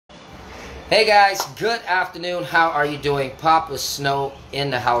Hey guys, good afternoon. How are you doing? Papa Snow in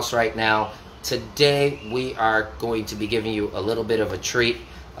the house right now. Today we are going to be giving you a little bit of a treat.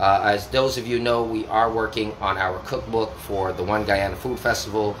 As those of you know, we are working on our cookbook for the One Guyana Food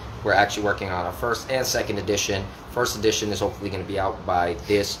Festival. We're actually working on our first and second edition. First edition is hopefully going to be out by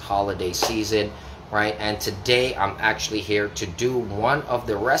this holiday season, right? And today I'm actually here to do one of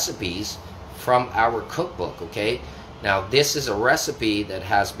the recipes from our cookbook, okay? Now this is a recipe that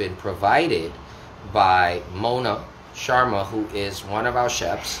has been provided by Mona Sharma, who is one of our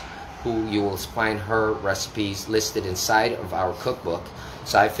chefs, who you will find her recipes listed inside of our cookbook.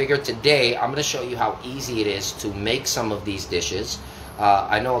 So I figured today I'm going to show you how easy it is to make some of these dishes.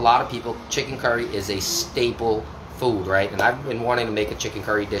 I know a lot of people, chicken curry is a staple food, right? And I've been wanting to make a chicken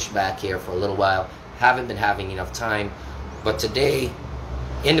curry dish back here for a little while. Haven't been having enough time. But today,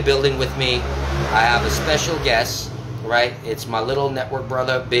 in the building with me, I have a special guest, right? It's my little network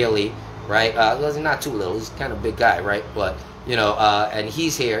brother, Bailey, right? He's not too little. He's kind of a big guy, right? But, you know, and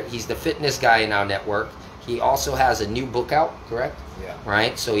he's here. He's the fitness guy in our network. He also has a new book out, correct? Yeah.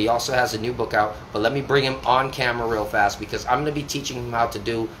 Right? So he also has a new book out. But let me bring him on camera real fast because I'm going to be teaching him how to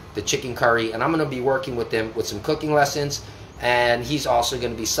do the chicken curry. And I'm going to be working with him with some cooking lessons. And he's also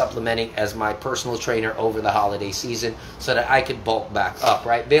going to be supplementing as my personal trainer over the holiday season so that I could bulk back up,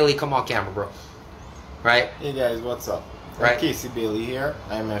 right? Bailey, come on camera, bro. Right? Hey guys, what's up? Right. I'm Casey Bailey here.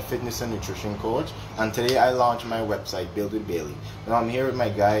 I'm a fitness and nutrition coach, and today I launched my website, Build with Bailey. Now I'm here with my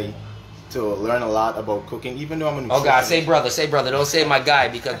guy to learn a lot about cooking, even though I'm a nutritionist. Oh God, say brother, don't say my guy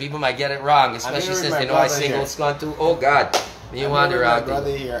because people might get it wrong, especially since they know I single scunt too. Oh God, you wonder my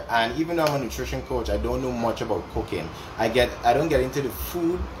brother here, and even though I'm a nutrition coach, I don't know much about cooking. I don't get into the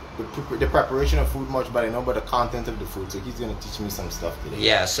food. The preparation of food much, but I know about the content of the food, so he's going to teach me some stuff today.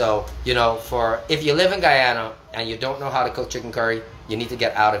 Yeah, so, you know, if you live in Guyana and you don't know how to cook chicken curry, you need to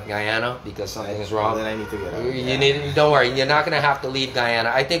get out of Guyana because something is wrong. Then I need to get out. Don't worry, you're not going to have to leave Guyana.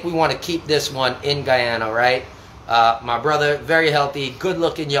 I think we want to keep this one in Guyana, right? My brother, very healthy,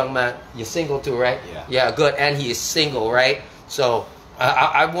 good-looking young man. You're single too, right? Yeah. Yeah, good, and he is single, right? So,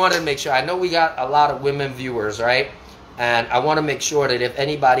 I wanted to make sure. I know we got a lot of women viewers, right? And I want to make sure that if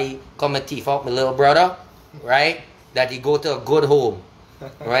anybody come and teeth out my little brother, right, that he go to a good home,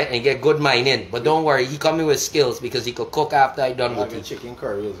 right, and get good mining. But don't worry, he coming with skills because he could cook after I done with it. Chicken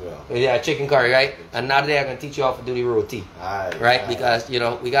curry as well. Yeah, chicken curry, right? And now today I'm gonna teach you how to do the roti, right? Because you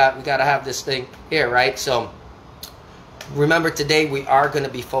know we gotta have this thing here, right? So remember, today we are gonna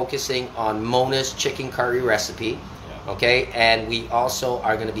be focusing on Mona's chicken curry recipe. Okay, and we also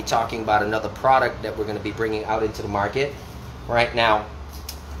are going to be talking about another product that we're going to be bringing out into the market right now.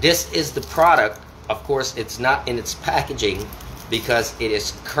 This is the product. Of course, it's not in its packaging because it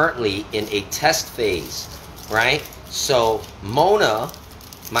is currently in a test phase, right? So Mona,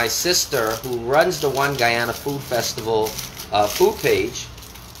 my sister, who runs the One Guyana Food Festival food page,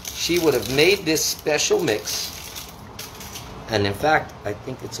 she would have made this special mix. And in fact, I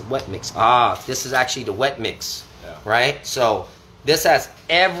think it's a wet mix. This is actually the wet mix. Right? So this has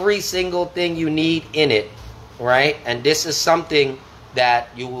every single thing you need in it, right? And this is something that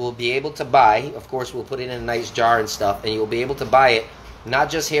you will be able to buy. Of course, we'll put it in a nice jar and stuff, and you'll be able to buy it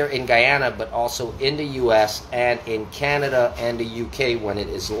not just here in Guyana, but also in the US and in Canada and the UK when it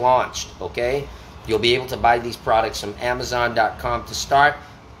is launched, okay? You'll be able to buy these products from Amazon.com to start.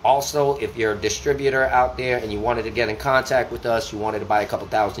 Also, if you're a distributor out there and you wanted to get in contact with us, you wanted to buy a couple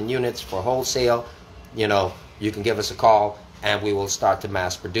thousand units for wholesale, you know, you can give us a call and we will start to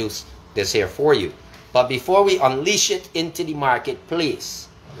mass produce this here for you. But before we unleash it into the market, please,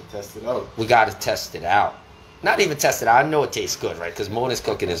 test it out. We got to test it out. Not even test it out. I know it tastes good, right? Because Mona's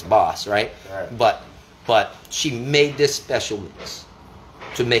cooking his boss, right? But she made this special mix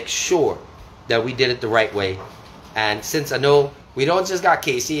to make sure that we did it the right way. And since I know we don't just got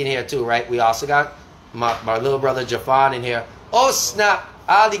Casey in here too, right? We also got my little brother Jafan in here. Oh, snap.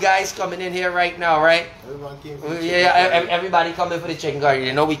 All the guys coming in here right now, right? Everybody coming for the chicken curry.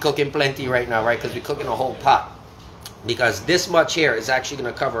 You know we cooking plenty right now, right? Because we're cooking a whole pot. Because this much here is actually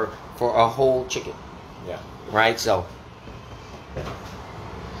going to cover for a whole chicken. Yeah. Right? So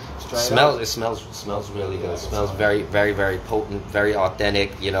it smells really good. It smells very, very, very potent, very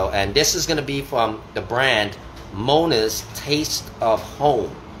authentic, you know. And this is going to be from the brand Mona's Taste of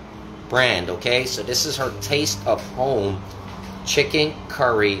Home brand, okay? So this is her Taste of Home chicken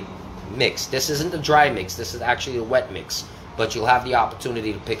curry mix. This isn't the dry mix. This is actually a wet mix. But you'll have the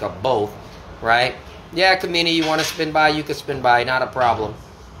opportunity to pick up both, right? Yeah, Kamini, you want to spin by? You can spin by. Not a problem.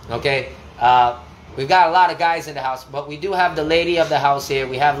 Okay? We've got a lot of guys in the house, but we do have the lady of the house here.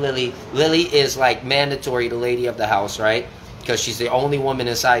 We have Lily. Lily is like mandatory, the lady of the house, right? because she's the only woman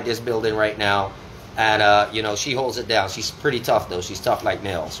inside this building right now. And, you know, she holds it down. She's pretty tough, though. She's tough like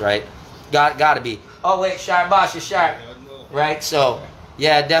nails, right? Gotta be. Oh, wait, Sharma, you're sharp. Right? So,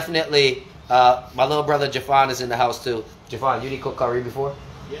 yeah, definitely. My little brother Jafan is in the house, too. Jafan, you did cook curry before?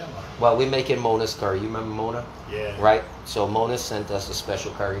 Yeah, man. Well, we're making Mona's curry. You remember Mona? Yeah. Right? So, Mona sent us a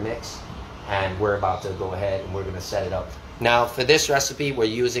special curry mix. And we're about to go ahead and we're going to set it up. Now, for this recipe, we're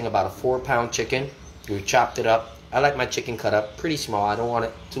using about a 4-pound chicken. We chopped it up. I like my chicken cut up pretty small. I don't want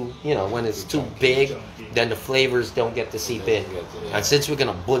it too, you know, when it's too big, then the flavors don't get to seep in. And since we're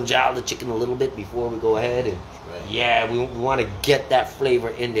going to bunjal the chicken a little bit before we go ahead, and yeah, we want to get that flavor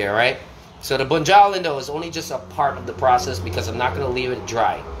in there, right? So the bunjaling, though, is only just a part of the process because I'm not going to leave it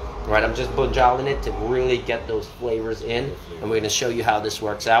dry, right? I'm just bunjaling it to really get those flavors in, and we're going to show you how this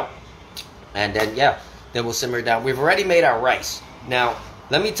works out. And then, yeah, then we'll simmer it down. We've already made our rice. Now,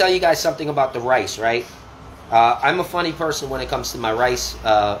 let me tell you guys something about the rice, right? I'm a funny person when it comes to my rice.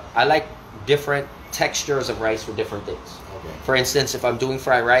 I like different textures of rice for different things. Okay. For instance, if I'm doing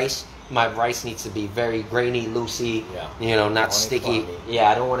fried rice, my rice needs to be very grainy, loosey, you know, not sticky. Yeah,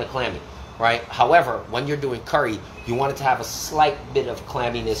 I don't want it clammy, right? However, when you're doing curry, you want it to have a slight bit of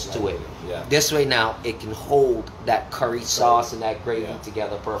clamminess to it. Yeah. This way now, it can hold that curry sauce and that gravy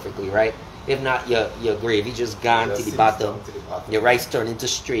together perfectly, right? If not, your gravy just gone to the bottom. Your rice turned into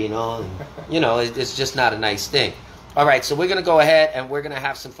straw, you know. And, you know, it's just not a nice thing. All right, so we're going to go ahead and we're going to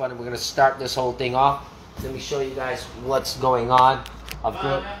have some fun. And we're going to start this whole thing off. Let me show you guys what's going on.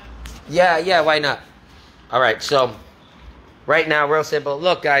 Yeah, why not? All right, so right now, real simple.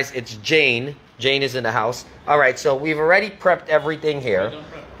 Look, guys, it's Jane. Jane is in the house. All right, so we've already prepped everything here.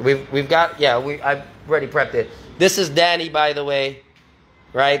 We've got, I've already prepped it. This is Danny, by the way.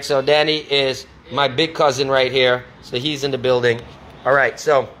 Right, so Danny is my big cousin right here. So he's in the building. All right,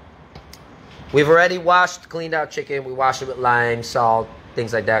 so we've already cleaned out chicken. We washed it with lime, salt,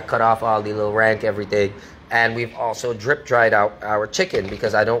 things like that. Cut off all the little rank, everything. And we've also drip dried out our chicken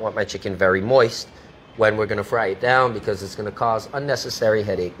because I don't want my chicken very moist when we're going to fry it down because it's going to cause unnecessary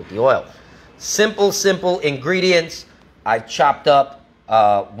headache with the oil. Simple ingredients. I chopped up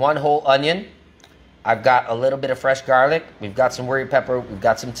 1 whole onion. I've got a little bit of fresh garlic. We've got some worry pepper. We've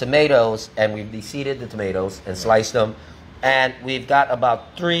got some tomatoes, and we've de-seeded the tomatoes and sliced them. And we've got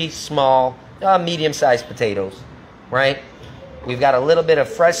about 3 small, medium-sized potatoes, right? We've got a little bit of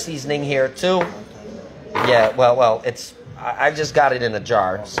fresh seasoning here too. Yeah, well, I just got it in a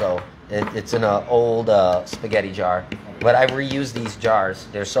jar, so it's in an old spaghetti jar. But I reuse these jars.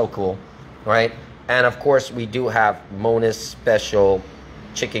 They're so cool, right? And of course, we do have Mona's special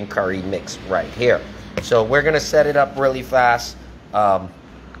chicken curry mix right here. So we're gonna set it up really fast. Yeah,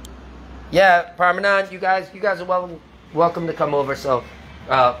 Parmenan, you guys are welcome to come over. So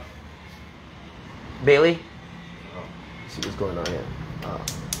Bailey, let's see what's going on here.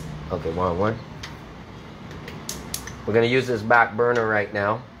 Okay, one. We're gonna use this back burner right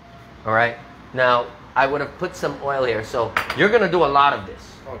now. All right. Now I would have put some oil here. So you're gonna do a lot of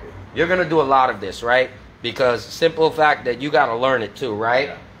this. Okay. You're gonna do a lot of this, right? Because simple fact that you got to learn it too, right?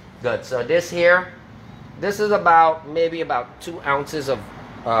 Yeah. Good. So this is maybe about 2 ounces of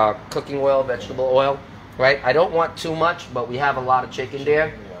cooking oil, vegetable oil, right? I don't want too much, but we have a lot of chicken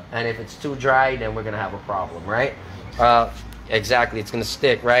there. And if it's too dry, then we're going to have a problem, right? Exactly. It's going to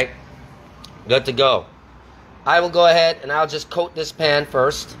stick, right? Good to go. I will go ahead and I'll just coat this pan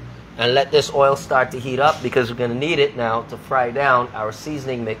first and let this oil start to heat up because we're going to need it now to fry down our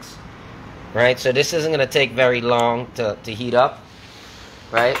seasoning mix. Right, so this isn't going to take very long to heat up,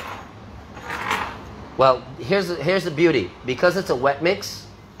 right? Well, here's the beauty. Because it's a wet mix,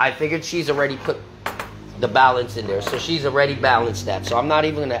 I figured she's already put the balance in there. So she's already balanced that. So I'm not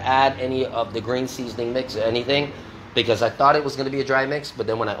even going to add any of the green seasoning mix or anything because I thought it was going to be a dry mix. But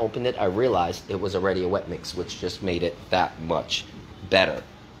then when I opened it, I realized it was already a wet mix, which just made it that much better.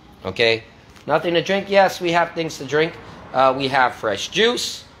 Okay? Nothing to drink? Yes, we have things to drink. We have fresh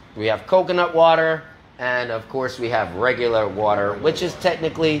juice. We have coconut water, and of course we have regular water, which is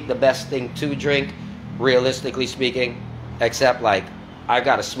technically the best thing to drink, realistically speaking, except like I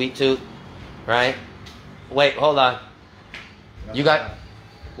got a sweet tooth, right? Wait, hold on. You got,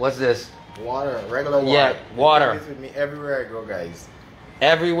 what's this? Water, regular water. Yeah, water. He's with me everywhere I go, guys.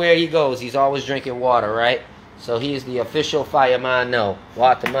 Everywhere he goes, he's always drinking water, right? So he's the official fireman, no,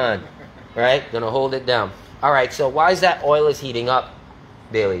 waterman, right? Gonna hold it down. All right, so why is that oil is heating up,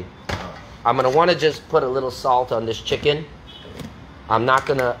 Bailey? I'm going to want to just put a little salt on this chicken. I'm not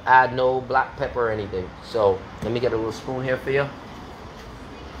going to add no black pepper or anything. So let me get a little spoon here for you.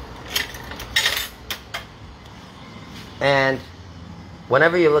 And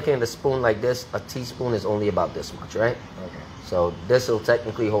whenever you're looking at a spoon like this, a teaspoon is only about this much, right? Okay. So this will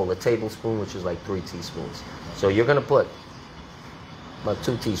technically hold a tablespoon, which is like 3 teaspoons. So you're gonna put about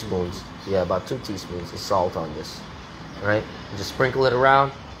 2 teaspoons. Yeah, about 2 teaspoons of salt on this. Right? Just sprinkle it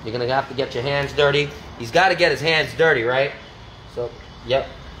around. You're gonna have to get your hands dirty. He's got to get his hands dirty, right? So, yep.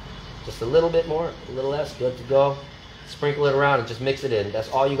 Just a little bit more, a little less, good to go. Sprinkle it around and just mix it in. That's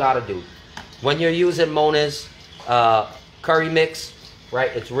all you gotta do. When you're using Mona's curry mix,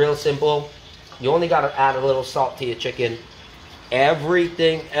 right, it's real simple. You only gotta add a little salt to your chicken.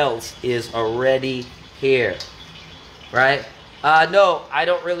 Everything else is already here, right? No, I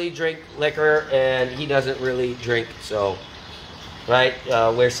don't really drink liquor, and he doesn't really drink, so, right?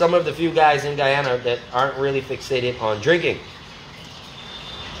 We're some of the few guys in Guyana that aren't really fixated on drinking.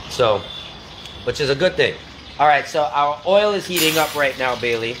 So, which is a good thing. All right, so our oil is heating up right now,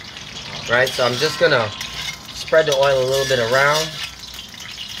 Bailey. Right, so I'm just gonna spread the oil a little bit around.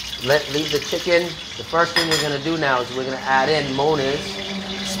 Leave the chicken. The first thing we're gonna do now is we're gonna add in Mona's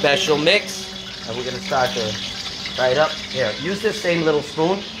special mix, and we're gonna start to fry it up. Here, use this same little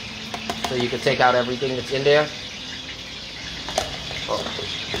spoon so you can take out everything that's in there. Oh,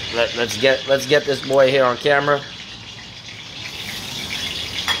 let's get this boy here on camera.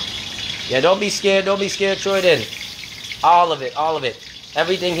 Yeah, don't be scared. Don't be scared. Throw it in. All of it. All of it.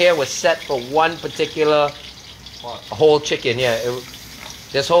 Everything here was set for one particular whole chicken. Yeah,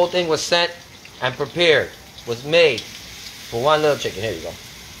 this whole thing was set and prepared, was made for one little chicken. Here you go.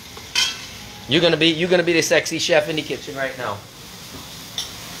 You're gonna be the sexy chef in the kitchen right now.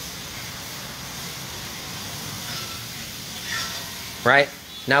 Right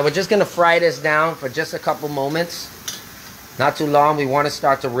now, we're just gonna fry this down for just a couple moments. Not too long. We want to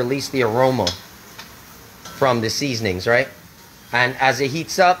start to release the aroma from the seasonings, right? And as it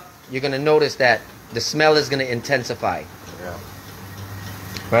heats up, you're going to notice that the smell is going to intensify. Yeah.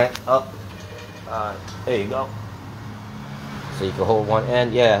 Right? Up. There you go. So you can hold one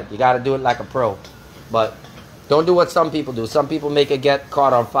end. Yeah, you got to do it like a pro. But don't do what some people do. Some people make it get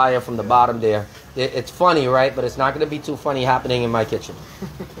caught on fire from the bottom there. It's funny, right? But it's not going to be too funny happening in my kitchen.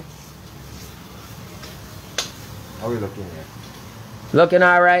 How are we looking here? Looking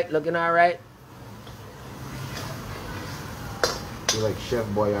all right. Looking all right. You're like Chef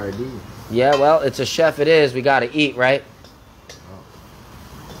Boyardee. Yeah, well, it's a chef. It is. We got to eat, right? Oh.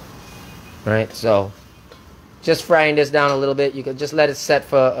 Right, so just frying this down a little bit. You can just let it set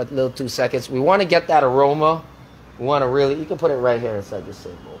for a little 2 seconds. We want to get that aroma. We want to really, you can put it right here inside this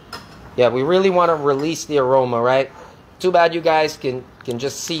same bowl. Yeah, we really want to release the aroma, right? Too bad you guys can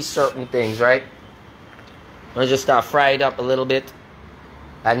just see certain things, right? Let's just start fry it up a little bit.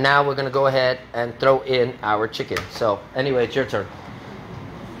 And now we're going to go ahead and throw in our chicken. So, anyway, it's your turn.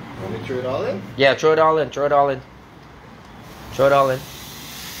 Want me to throw it all in? Yeah, throw it all in, throw it all in. Throw it all in.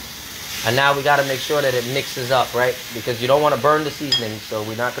 And now we got to make sure that it mixes up, right? Because you don't want to burn the seasoning, so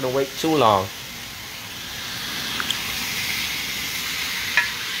we're not going to wait too long.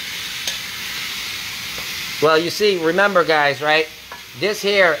 Well, you see, remember guys, right? This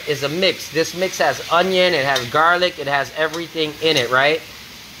here is a mix. This mix has onion, it has garlic, it has everything in it, right?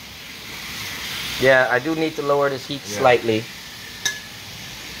 Yeah, I do need to lower this heat slightly.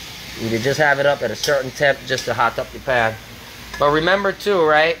 You can just have it up at a certain temp just to hot up your pan. But remember too,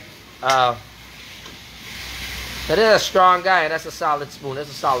 right? That is a strong guy, and that's a solid spoon. That's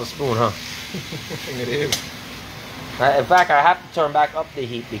a solid spoon, huh? It is. In fact, I have to turn back up the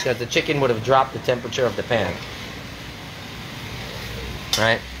heat because the chicken would have dropped the temperature of the pan.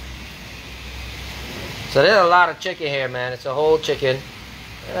 Right? So there's a lot of chicken here, man. It's a whole chicken.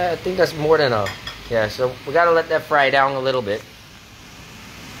 I think that's more than a... Yeah, so we got to let that fry down a little bit.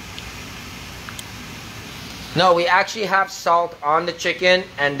 No, we actually have salt on the chicken,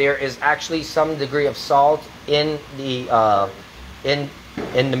 and there is actually some degree of salt in the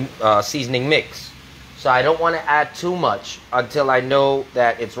seasoning mix. So I don't want to add too much until I know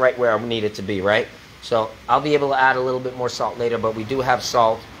that it's right where I need it to be, right? So I'll be able to add a little bit more salt later, but we do have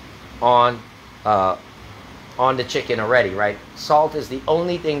salt on the chicken already, right? Salt is the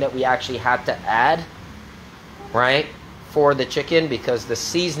only thing that we actually had to add, right, for the chicken, because the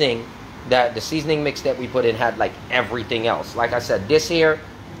seasoning mix that we put in had like everything else. Like I said, this here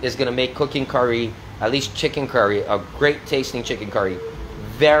is gonna make cooking curry, at least chicken curry, a great tasting chicken curry,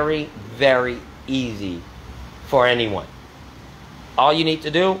 very, very easy for anyone. All you need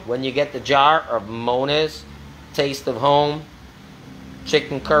to do when you get the jar of Mona's Taste of Home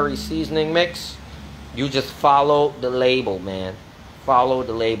chicken curry seasoning mix, you just follow the label, man. Follow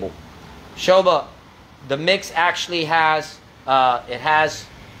the label. Shoba, the mix actually has it has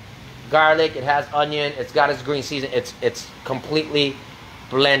garlic, it has onion, it's got its green season, it's completely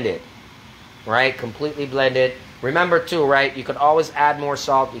blended, right? Completely blended. remember too, right? You could always add more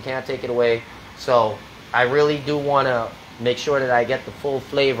salt. You can't take it away. So I really do want to make sure that I get the full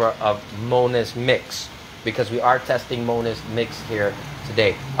flavor of Mona's mix, because we are testing Mona's mix here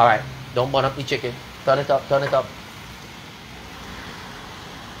today. All right, don't burn up the chicken. Turn it up, turn it up.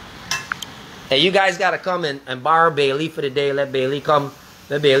 Hey, you guys gotta come and borrow Bailey for the day. Let Bailey come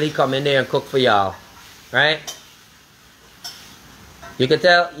in there and cook for y'all, right? You can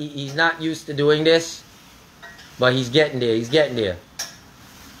tell he's not used to doing this, but he's getting there. He's getting there.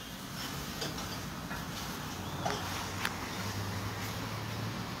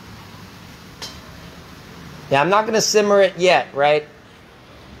 Yeah, I'm not gonna simmer it yet, right?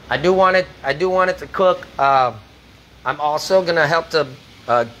 I do want it to cook. I'm also gonna help to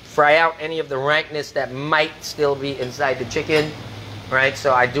fry out any of the rankness that might still be inside the chicken, right?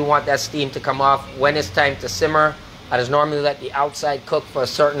 So I do want that steam to come off when it's time to simmer. I just normally let the outside cook for a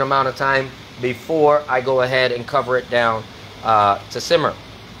certain amount of time before I go ahead and cover it down to simmer,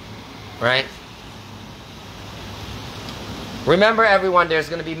 right? Remember, everyone, there's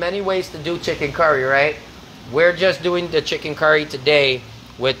going to be many ways to do chicken curry, right? We're just doing the chicken curry today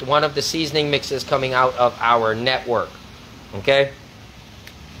with one of the seasoning mixes coming out of our network, okay?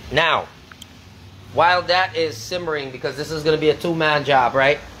 Now, while that is simmering, because this is going to be a two-man job,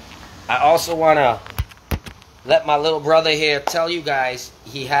 right? I also want to let my little brother here tell you guys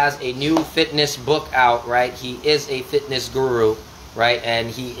he has a new fitness book out, right? He is a fitness guru, right? And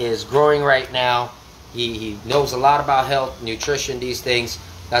he is growing right now. He knows a lot about health, nutrition, these things.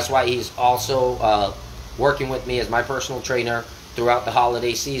 That's why he's also working with me as my personal trainer throughout the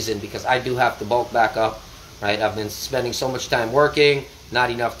holiday season, because I do have to bulk back up, right? I've been spending so much time working, not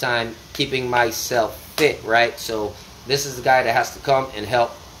enough time keeping myself fit, right? So this is the guy that has to come and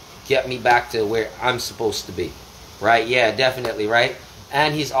help get me back to where I'm supposed to be, right? Yeah, definitely, right?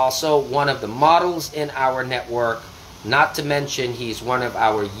 And he's also one of the models in our network. Not to mention, he's one of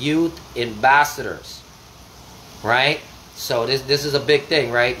our youth ambassadors, right? So this is a big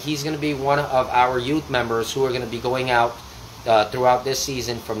thing, right? He's going to be one of our youth members who are going to be going out throughout this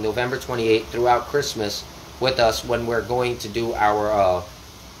season from November 28th throughout Christmas with us when we're going to do our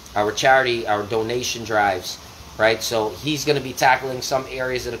charity, our donation drives, right? So he's going to be tackling some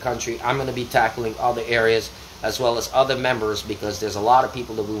areas of the country. I'm going to be tackling other areas as well as other members, because there's a lot of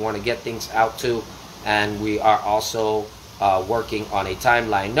people that we want to get things out to, and we are also working on a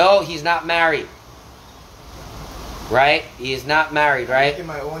timeline. No, he's not married, right? He is not married, right? I'm making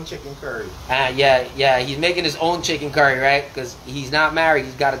my own chicken curry. Yeah, he's making his own chicken curry, right? Because he's not married.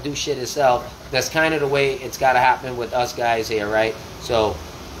 He's got to do shit himself. That's kind of the way it's got to happen with us guys here, right? So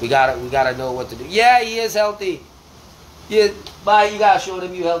we gotta know what to do. Yeah, he is healthy. Yeah, bye. You gotta show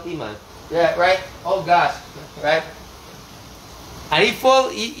them you healthy, man. Yeah, right. Oh gosh, right. And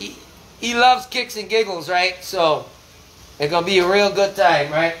he loves kicks and giggles, right? So it's gonna be a real good time,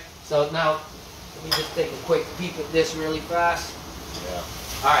 right? So now let me just take a quick peek at this really fast.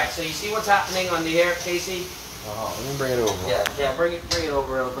 Yeah. All right. So you see what's happening on the here, Casey? Let me bring it over. Yeah. Bring it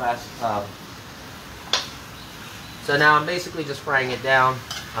over real fast. So now I'm basically just frying it down.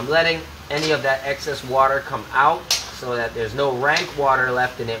 I'm letting any of that excess water come out so that there's no rank water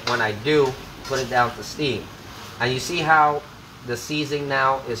left in it when I do put it down to steam. And you see how the seasoning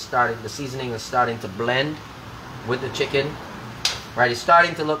is starting to blend with the chicken, right? It's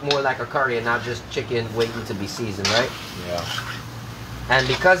starting to look more like a curry and not just chicken waiting to be seasoned, right? Yeah. And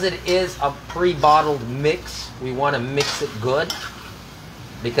because it is a pre-bottled mix, we want to mix it good.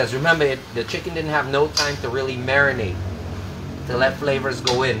 Because remember, the chicken didn't have no time to really marinate, to let flavors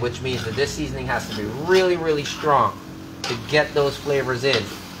go in, which means that this seasoning has to be really, really strong to get those flavors in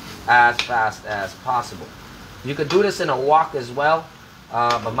as fast as possible. You could do this in a wok as well,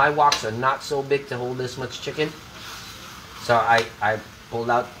 but my woks are not so big to hold this much chicken. So I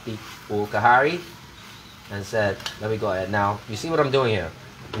pulled out the ukahari and said, let me go ahead. Now, you see what I'm doing here?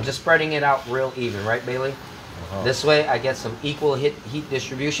 I'm just spreading it out real even, right, Bailey? This way I get some equal heat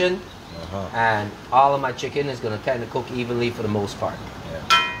distribution, and all of my chicken is going to kind of cook evenly for the most part.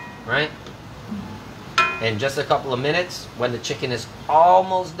 Yeah. Right? In just a couple of minutes, when the chicken is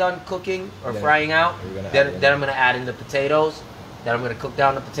almost done cooking or frying out, then I'm going to add in the potatoes. Then I'm going to cook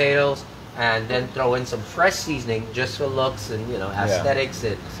down the potatoes and then throw in some fresh seasoning just for looks and, you know, aesthetics.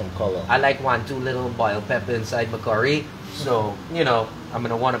 And some color. I like 1-2 little boiled pepper inside my curry. So, you know, I'm going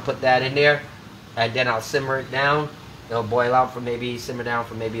to want to put that in there. And then I'll simmer it down. It'll boil out simmer down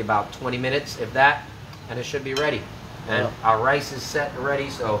for maybe about 20 minutes, if that, and it should be ready. And our rice is set ready,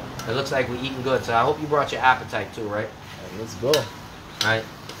 so it looks like we're eating good. So I hope you brought your appetite too, right? Let's go. Right.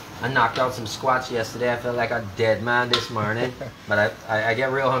 I knocked out some squats yesterday. I felt like a dead man this morning. But I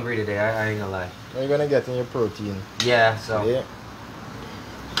get real hungry today. I ain't gonna lie. Are you gonna get in your protein? Yeah, so. Yeah.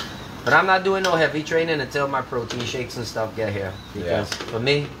 But I'm not doing no heavy training until my protein shakes and stuff get here. Because for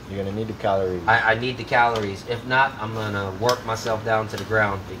me, you're gonna need the calories. I need the calories. If not, I'm gonna work myself down to the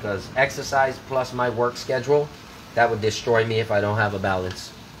ground, because exercise plus my work schedule, that would destroy me if I don't have a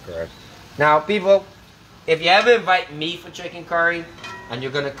balance. Correct. Now, people, if you ever invite me for chicken curry and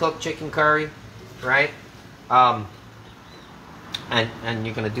you're gonna cook chicken curry, right? And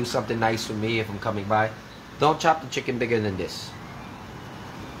you're gonna do something nice for me if I'm coming by, don't chop the chicken bigger than this.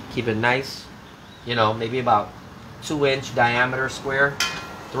 Keep it nice, you know, maybe about 2-inch diameter square,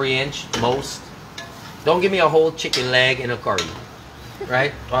 3-inch most. Don't give me a whole chicken leg in a curry,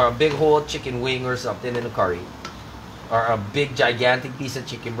 right? Or a big whole chicken wing or something in a curry. Or a big gigantic piece of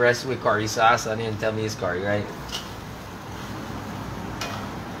chicken breast with curry sauce on it and tell me it's curry, right?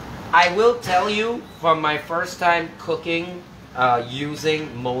 I will tell you, from my first time cooking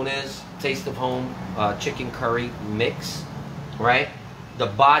using Mona's Taste of Home chicken curry mix, right? The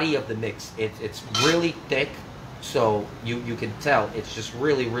body of the mix, it's really thick, so you can tell it's just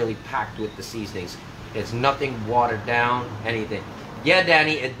really packed with the seasonings. It's nothing watered down, anything. Yeah,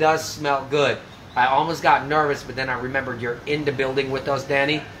 Danny, it does smell good. I almost got nervous, but then I remembered you're in the building with us,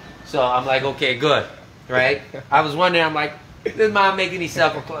 Danny. So I'm like, okay, good, right? I was wondering, I'm like, this man making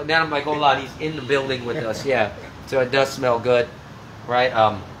himself a... Then I'm like, hold on, he's in the building with us, yeah. So it does smell good,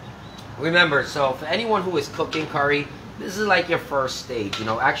 right? Remember, so for anyone who is cooking curry, this is like your first stage, you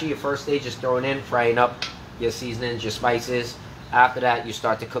know. Actually, your first stage is throwing in, frying up your seasonings, your spices. After that, you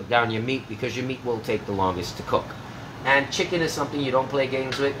start to cook down your meat, because your meat will take the longest to cook. And chicken is something you don't play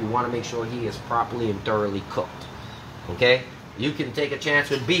games with. You want to make sure he is properly and thoroughly cooked. Okay? You can take a chance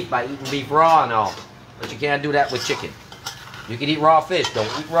with beef by eating beef raw and all, but you can't do that with chicken. You can eat raw fish. Don't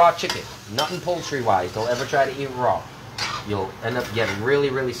eat raw chicken. Nothing poultry-wise. Don't ever try to eat raw. You'll end up getting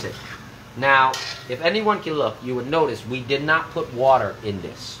really sick. Now, if anyone can look, you would notice we did not put water in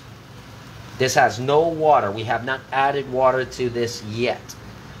this. This has no water. We have not added water to this yet.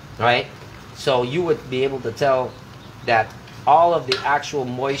 Right? So you would be able to tell that all of the actual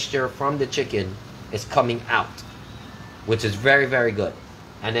moisture from the chicken is coming out, which is very good.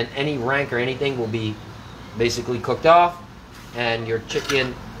 And then any rank or anything will be basically cooked off, and your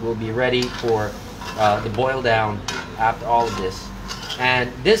chicken will be ready for the boil down after all of this.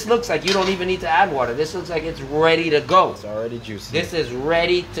 And this looks like you don't even need to add water. This looks like it's ready to go. It's already juicy. This is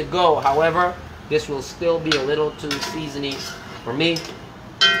ready to go. However, this will still be a little too seasony for me.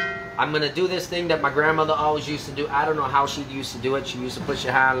 I'm going to do this thing that my grandmother always used to do. I don't know how she used to do it. She used to push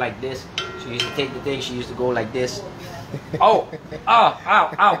your hand like this. She used to take the thing. She used to go like this. Oh,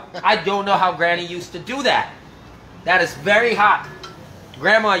 ow. I don't know how Granny used to do that. That is very hot.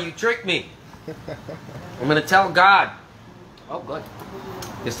 Grandma, you tricked me. I'm going to tell God. Oh, good.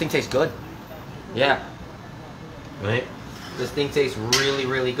 This thing tastes good. Yeah. Right? This thing tastes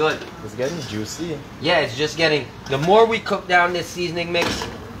really good. It's getting juicy. Yeah, it's just getting... The more we cook down this seasoning mix,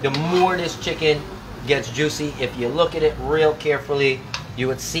 the more this chicken gets juicy. If you look at it real carefully, you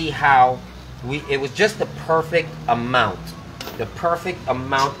would see how it was just the perfect amount. The perfect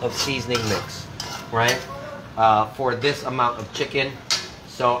amount of seasoning mix. Right? For this amount of chicken.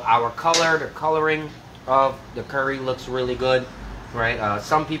 So our color, the coloring of the curry looks really good, right?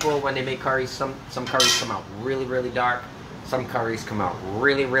 Some people, when they make curries, some curries come out really dark. Some curries come out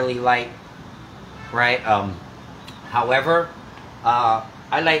really light, right? However,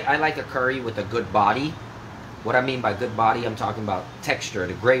 I like a curry with a good body. What I mean by good body, I'm talking about texture,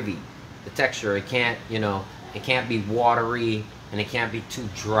 the gravy, the texture. It can't, you know, it can't be watery and it can't be too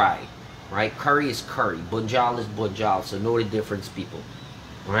dry, right? Curry is curry, bunjal is bunjal, so know the difference, people,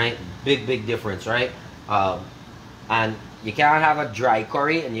 right? Big difference, right? And you can't have a dry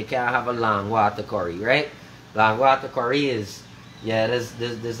curry and you can't have a long water curry, right? Long water curry is, yeah,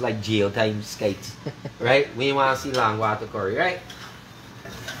 there's like jail time skates, right? We want to see long water curry, right?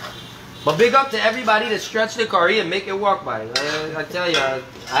 But big up to everybody that stretch the curry and make it work, buddy. I tell you, I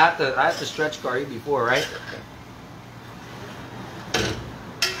have to stretch curry before, right?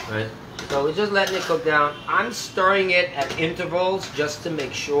 Right. So we're just letting it cook down. I'm stirring it at intervals just to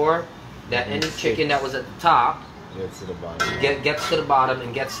make sure that any chicken that was at the top gets to the bottom. Gets to the bottom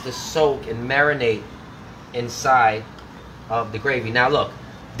and gets to soak and marinate inside of the gravy. Now look,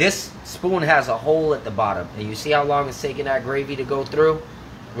 this spoon has a hole at the bottom, and you see how long it's taking that gravy to go through,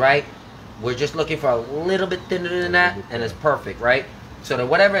 right? We're just looking for a little bit thinner than that, and it's perfect, right? So that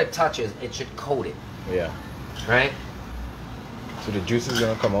whatever it touches, it should coat it. Yeah. Right? So the juice is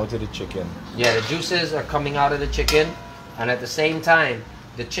gonna come out of the chicken. Yeah, the juices are coming out of the chicken, and at the same time,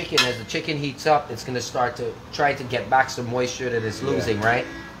 the chicken, as the chicken heats up, it's going to start to try to get back some moisture that it's losing, right?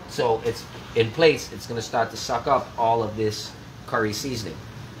 So it's in place, it's going to start to suck up all of this curry seasoning,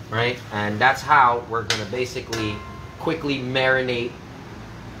 right? And that's how we're going to basically quickly marinate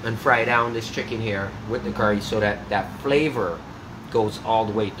and fry down this chicken here with the curry so that that flavor goes all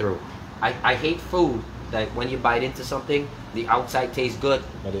the way through. I hate food that when you bite into something, the outside tastes good,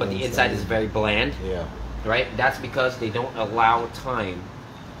 but the inside is very bland. Yeah. Right? That's because they don't allow time,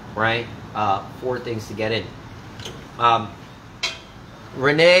 right, for things to get in.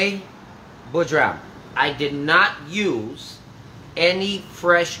 Renee Boudram, I did not use any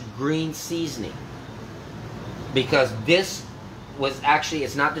fresh green seasoning because this was actually,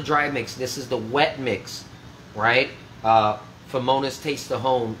 it's not the dry mix, this is the wet mix, right? For Mona's Taste the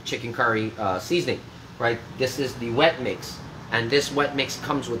Home chicken curry seasoning, right? This is the wet mix, and this wet mix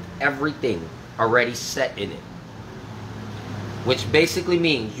comes with everything already set in it, which basically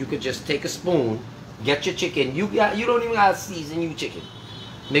means you could just take a spoon, get your chicken, you don't even gotta season your chicken.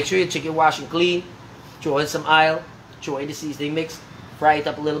 Make sure your chicken washed and clean, throw in some oil, throw in the seasoning mix, fry it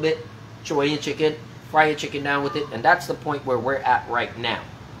up a little bit, throw in your chicken, fry your chicken down with it, and that's the point where we're at right now,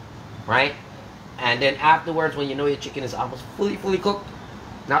 right? And then afterwards, when you know your chicken is almost fully cooked,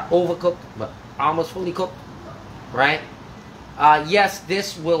 not overcooked, but almost fully cooked, right? Yes,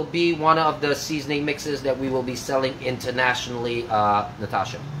 this will be one of the seasoning mixes that we will be selling internationally,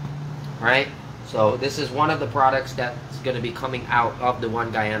 Natasha, right? So this is one of the products that's going to be coming out of the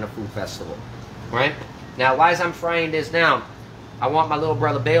One Guyana Food Festival, right? Now, while I'm frying this down, I want my little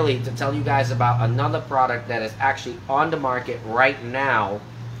brother Bailey to tell you guys about another product that is actually on the market right now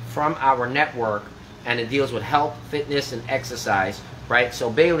from our network, and it deals with health, fitness, and exercise, right? So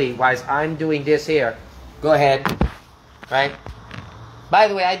Bailey, while I'm doing this here, go ahead, right? By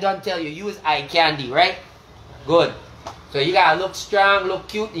the way, I don't tell you, use eye candy, right? Good. So you gotta look strong, look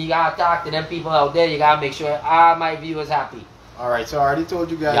cute, and you gotta talk to them people out there. You gotta make sure my viewers happy. Alright, so I already told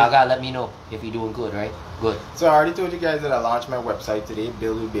you guys. Y'all gotta let me know if you're doing good, right? Good. So I already told you guys that I launched my website today,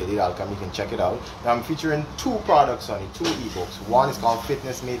 buildwithbailey.com. You can check it out. Now I'm featuring 2 products on it, 2 ebooks. One is called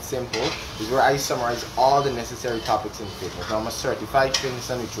Fitness Made Simple. This is where I summarize all the necessary topics in fitness. Now I'm a certified fitness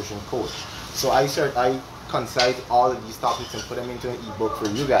and nutrition coach. So I concise all of these topics and put them into an ebook for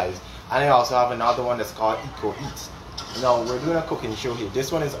you guys. And I also have another one that's called Eco Eats. Now we're doing a cooking show here.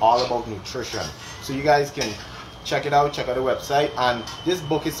 This one is all about nutrition. So you guys can check it out, check out the website. And this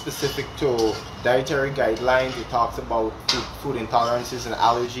book is specific to dietary guidelines. It talks about food intolerances and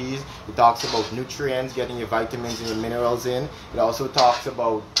allergies. It talks about nutrients, getting your vitamins and your minerals in. It also talks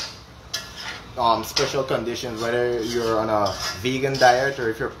about special conditions, whether you're on a vegan diet or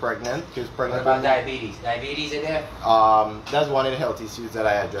if you're pregnant. What about diabetes? Diabetes in there? That's one of the health issues that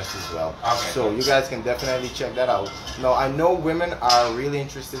I address as well. Okay. So you guys can definitely check that out. Now I know women are really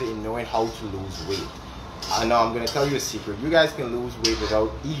interested in knowing how to lose weight. Now I'm going to tell you a secret. You guys can lose weight without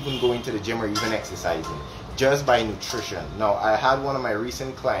even going to the gym or even exercising, just by nutrition. Now I had one of my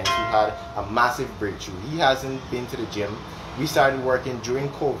recent clients who had a massive breakthrough. He hasn't been to the gym. We started working during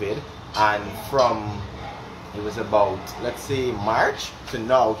COVID, and from, it was about, let's say, March to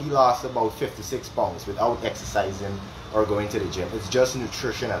now, he lost about 56 pounds without exercising or going to the gym. It's just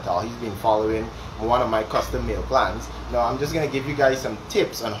nutrition at all. He's been following one of my custom meal plans. Now I'm just going to give you guys some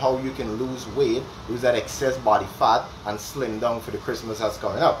tips on how you can lose weight, lose that excess body fat, and slim down for the Christmas that's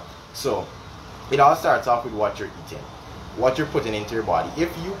coming up. So it all starts off with what you're eating, what you're putting into your body.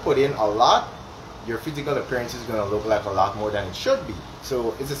 If you put in a lot, your physical appearance is going to look like a lot more than it should be.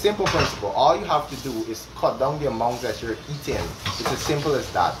 So it's a simple principle. All you have to do is cut down the amount that you're eating. It's as simple as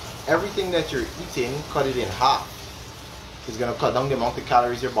that. Everything that you're eating, cut it in half. It's going to cut down the amount of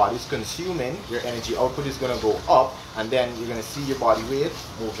calories your body is consuming. Your energy output is going to go up, and then you're going to see your body weight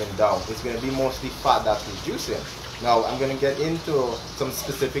moving down. It's going to be mostly fat that's reducing. Now I'm going to get into some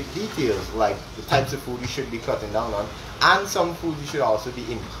specific details, like the types of food you should be cutting down on, and some food you should also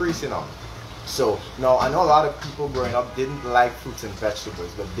be increasing on. So now I know a lot of people growing up didn't like fruits and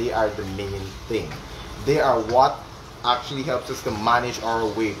vegetables, but they are the main thing. They are what actually helps us to manage our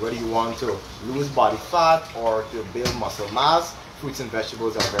weight. Whether you want to lose body fat or to build muscle mass, fruits and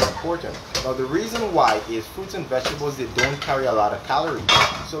vegetables are very important. Now the reason why is fruits and vegetables, they don't carry a lot of calories.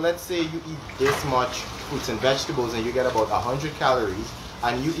 So let's say you eat this much fruits and vegetables and you get about 100 calories,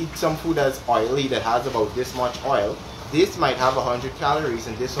 and you eat some food that's oily that has about this much oil. This might have 100 calories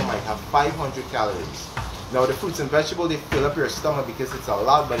and this one might have 500 calories. Now the fruits and vegetables, they fill up your stomach because it's a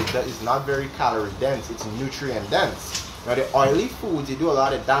lot, but it's not very calorie dense, it's nutrient dense. Now the oily foods, they do a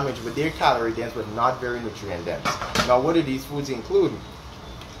lot of damage, but they're calorie dense but not very nutrient dense. Now what do these foods include?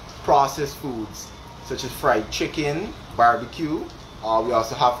 Processed foods such as fried chicken, barbecue, We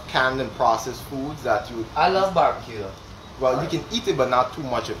also have canned and processed foods that you. I love barbecue. Well, you can eat it, but not too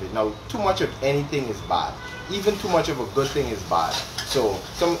much of it. Now, too much of anything is bad. Even too much of a good thing is bad. So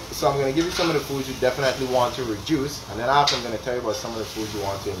I'm going to give you some of the foods you definitely want to reduce, and then after I'm going to tell you about some of the foods you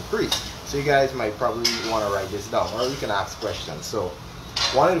want to increase. So you guys might probably want to write this down, or you can ask questions. So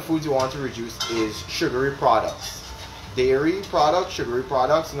one of the foods you want to reduce is sugary products. Dairy products, sugary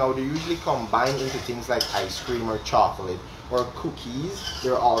products, now they usually combine into things like ice cream or chocolate or cookies.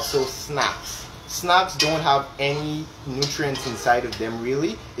 There are also snacks. Snacks don't have any nutrients inside of them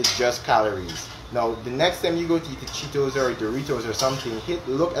really, it's just calories. Now the next time you go to eat the Cheetos or Doritos or something,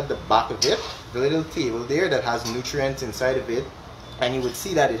 look at the back of it, the little table there that has nutrients inside of it, and you would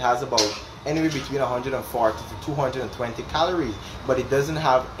see that it has about anywhere between 140 to 220 calories, but it doesn't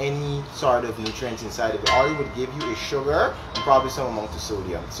have any sort of nutrients inside of it. All it would give you is sugar and probably some amount of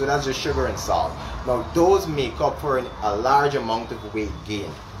sodium. So that's just sugar and salt. Now those make up for a large amount of weight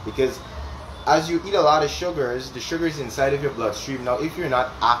gain, because as you eat a lot of sugars, the sugar is inside of your bloodstream. Now if you're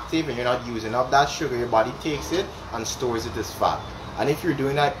not active and you're not using up that sugar, your body takes it and stores it as fat. And if you're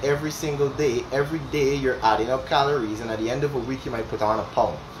doing that every single day, every day you're adding up calories, and at the end of a week you might put on a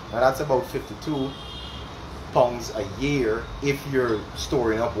pound. Now that's about 52 pounds a year if you're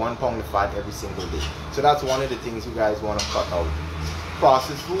storing up 1 pound of fat every single day. So that's one of the things you guys want to cut out.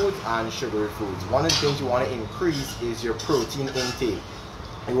 Processed foods and sugary foods. One of the things you want to increase is your protein intake.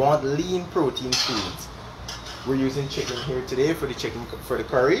 You want lean protein foods. We're using chicken here today for the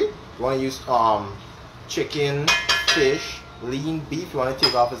curry. You want to use chicken, fish, lean beef. You want to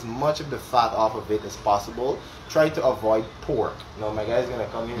take off as much of the fat off of it as possible. Try to avoid pork. Now my guy's gonna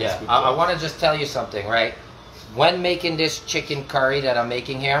come here. Yeah, and speak I want to just tell you something, right? When making this chicken curry that I'm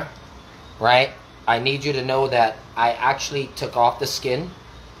making here, right? I need you to know that I actually took off the skin.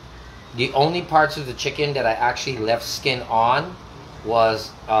 The only parts of the chicken that I actually left skin on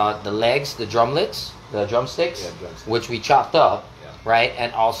was the legs, the drumlets, the drumsticks, which we chopped up, right?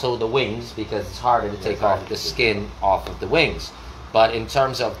 And also the wings, because it's harder to take off the skin off of the wings. But in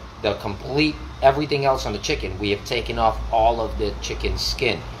terms of the complete everything else on the chicken, we have taken off all of the chicken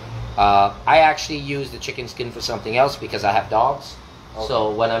skin. I actually use the chicken skin for something else because I have dogs. Okay.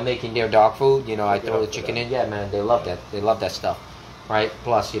 So when I'm making their dog food, you know, I throw the chicken in. Yeah, man, they love that. They love that stuff, right?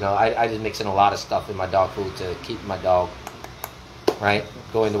 Plus, you know, I just mix in a lot of stuff in my dog food to keep my dog, right,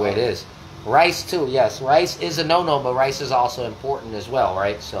 going the way it is. Rice too, yes. Rice is a no-no, but rice is also important as well,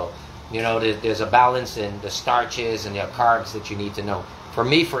 right? So, you know, there's a balance in the starches and the carbs that you need to know. For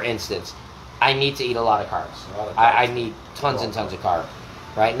me, for instance, I need to eat a lot of carbs. I need tons and tons of carbs,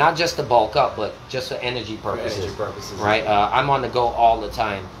 right? Not just to bulk up, but just for energy purposes, right? I'm on the go all the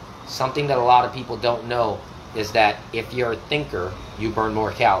time. Something that a lot of people don't know is that if you're a thinker, you burn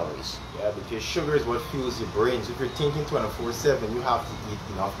more calories. Yeah, because sugar is what fuels your brain. So if you're thinking 24/7, you have to eat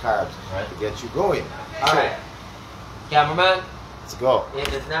enough carbs to get you going. All right, cameraman, let's go.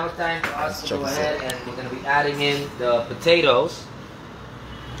 It is now time for us to go ahead and we're going to be adding in the potatoes,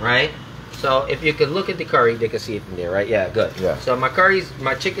 right? So if you could look at the curry, they can see it from there, right? Yeah, good. Yeah. So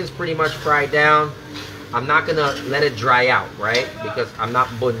my chicken's pretty much fried down. I'm not going to let it dry out, right? Because I'm not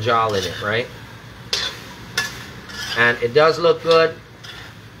bunjal in it, right? And it does look good.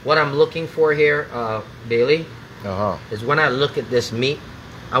 What I'm looking for here, Bailey, is when I look at this meat,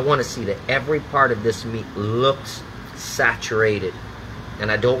 I want to see that every part of this meat looks saturated. And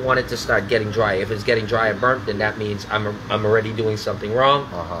I don't want it to start getting dry. If it's getting dry and burnt, then that means I'm already doing something wrong.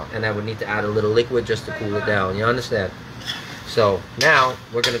 And I would need to add a little liquid just to cool it down. You understand? So now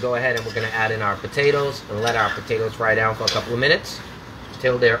we're going to go ahead and we're going to add in our potatoes and let our potatoes fry down for a couple of minutes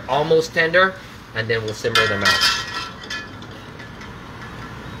till they're almost tender, and then we'll simmer them out.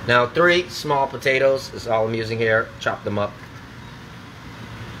 Now 3 small potatoes is all I'm using here. Chop them up.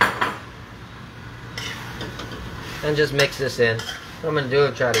 And just mix this in. What I'm going to do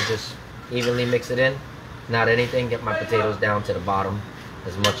is try to just evenly mix it in. Not anything. Get my potatoes down to the bottom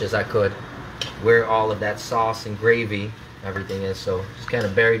as much as I could. Where all of that sauce and gravy, everything is. So just kind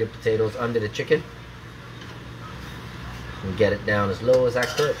of bury the potatoes under the chicken. And get it down as low as I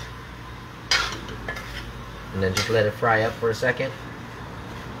could. And then just let it fry up for a second.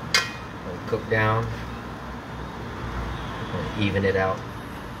 And cook down. And even it out.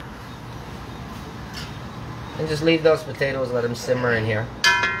 And just leave those potatoes, let them simmer in here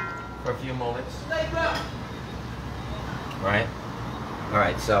for a few moments. Right?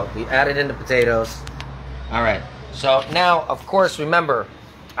 Alright, so we added in the potatoes. Alright, so now, of course, remember,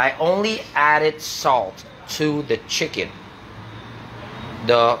 I only added salt to the chicken.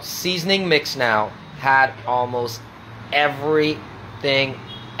 The seasoning mix now had almost everything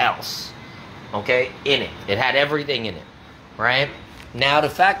else, okay, in it. It had everything in it, right? Now the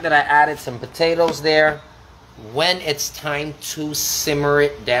fact that I added some potatoes there, when it's time to simmer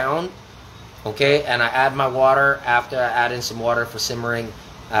it down, okay, and I add my water after I add in some water for simmering,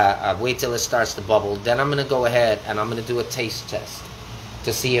 I wait till it starts to bubble. Then I'm going to go ahead and I'm going to do a taste test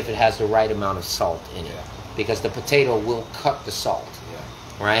to see if it has the right amount of salt in it. Because the potato will cut the salt,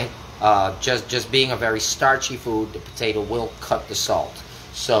 right? Just being a very starchy food, the potato will cut the salt.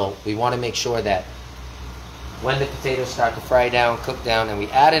 So we want to make sure that when the potatoes start to fry down, cook down, and we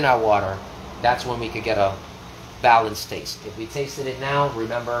add in our water, that's when we could get a balanced taste. If we tasted it now,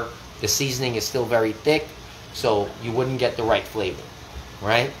 remember the seasoning is still very thick, so you wouldn't get the right flavor,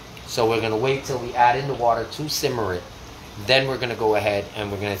 right? So we're going to wait till we add in the water to simmer it. Then we're going to go ahead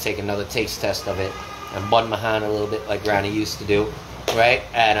and we're going to take another taste test of it and bun my hand a little bit like Granny used to do, right?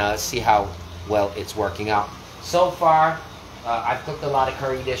 And see how well it's working out. So far, I've cooked a lot of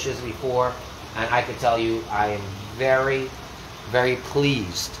curry dishes before, and I can tell you I am very, very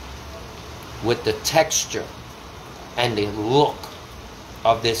pleased with the texture and the look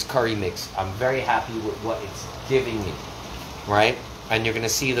of this curry mix. I'm very happy with what it's giving me, right? And you're going to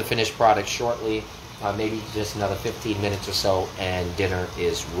see the finished product shortly, maybe just another 15 minutes or so, and dinner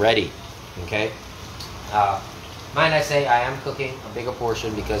is ready, okay? Mind I say, I am cooking a bigger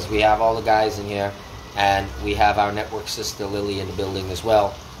portion because we have all the guys in here, and we have our network sister Lily in the building as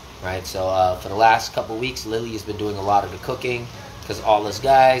well, right? So for the last couple weeks, Lily has been doing a lot of the cooking because all us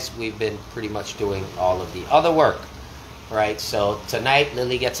guys, we've been pretty much doing all of the other work, right? So tonight,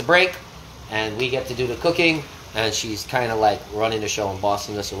 Lily gets a break, and we get to do the cooking, and she's kind of like running the show and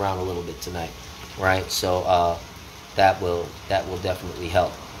bossing us around a little bit tonight, right? So that will definitely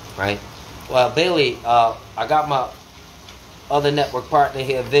help, right? Well, Bailey, I got my other network partner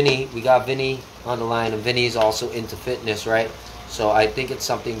here, Vinny. We got Vinny on the line, and Vinny's also into fitness, right? So I think it's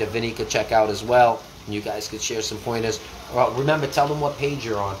something that Vinny could check out as well, and you guys could share some pointers. Remember, tell them what page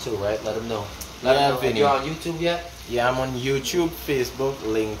you're on too, right? Let them know. Let them know. Vinny. You're on YouTube yet? Yeah, I'm on YouTube, Facebook,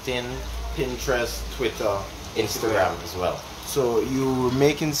 LinkedIn, Pinterest, Twitter, Instagram as well. So you're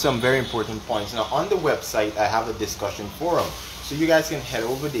making some very important points. Now on the website, I have a discussion forum. So you guys can head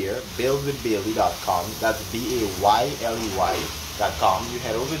over there, buildwithbailey.com. That's BAYLEY.com. You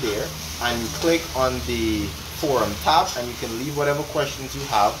head over there and you click on the forum tab, and you can leave whatever questions you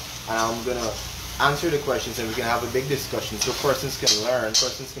have, and I'm gonna answer the questions, and we can have a big discussion so persons can learn,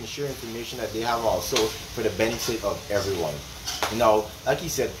 persons can share information that they have also for the benefit of everyone. Now, like he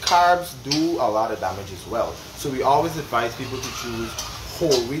said, carbs do a lot of damage as well. So we always advise people to choose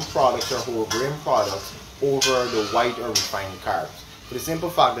whole wheat products or whole grain products over the white or refined carbs. For the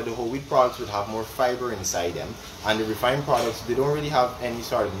simple fact that the whole wheat products would have more fiber inside them, and the refined products, they don't really have any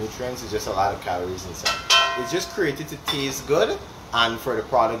sort of nutrients, it's just a lot of calories inside. It's just created to taste good and for the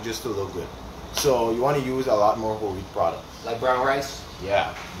product just to look good. So you want to use a lot more whole wheat products. Like brown rice?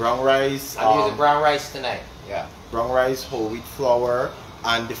 Yeah, brown rice. I'm using brown rice tonight. Yeah, brown rice, whole wheat flour,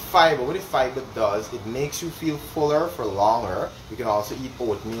 and the fiber. What the fiber does, it makes you feel fuller for longer. You can also eat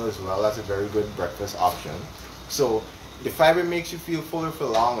oatmeal as well. That's a very good breakfast option. So the fiber makes you feel fuller for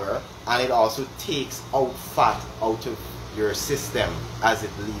longer, and it also takes out fat out of your system as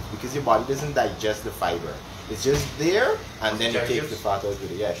it leaves, because your body doesn't digest the fiber. It's just there, and then it takes the fat out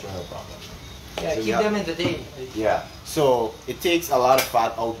with it. Yeah, sure, no problem. Yeah, so keep them entertained. Yeah, so it takes a lot of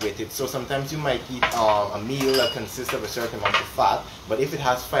fat out with it. So sometimes you might eat a meal that consists of a certain amount of fat, but if it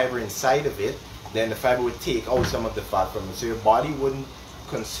has fiber inside of it, then the fiber would take out some of the fat from it. So your body wouldn't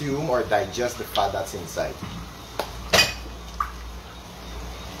consume or digest the fat that's inside.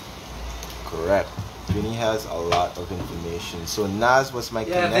 Correct. Vinny has a lot of information. So Naz was my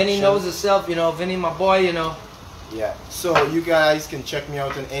connection. Yeah, Vinny knows himself, you know. Vinny, my boy, you know. Yeah, so you guys can check me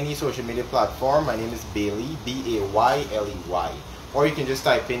out on any social media platform. My name is Bailey, B-A-Y-L-E-Y. Or you can just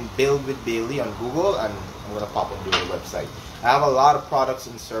type in Build with Bailey on Google, and I'm going to pop up the website. I have a lot of products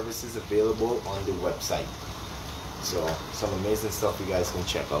and services available on the website. So some amazing stuff you guys can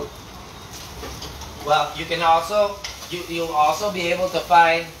check out. Well, you can also, you'll also be able to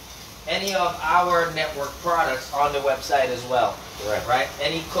find any of our network products on the website as well. Correct. Right?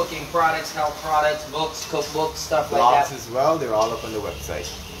 Any cooking products, health products, books, cookbooks, stuff blogs like that. Blogs as well, they're all up on the website.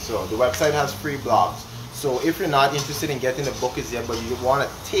 So the website has free blogs. So if you're not interested in getting the book as yet, but you want a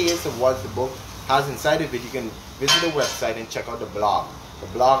taste of what the book has inside of it, you can visit the website and check out the blog. The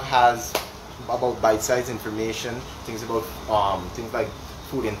blog has about bite-sized information, things about things like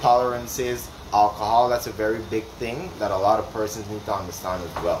food intolerances, alcohol. That's a very big thing that a lot of persons need to understand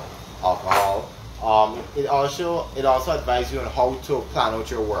as well. Alcohol. It also advises you on how to plan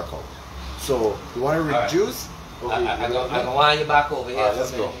out your workout. So you want to reduce. Right. I can line you back over here. Right, let's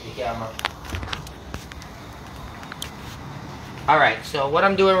go. The camera. All right, so what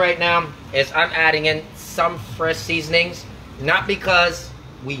I'm doing right now is I'm adding in some fresh seasonings, not because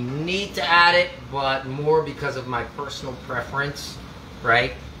we need to add it, but more because of my personal preference,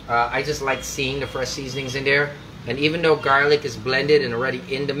 right? I just like seeing the fresh seasonings in there. And even though garlic is blended and already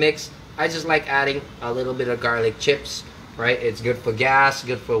in the mix, I just like adding a little bit of garlic chips, right? It's good for gas,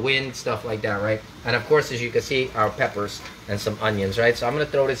 good for wind, stuff like that, right? And of course, as you can see, our peppers and some onions, right? So I'm gonna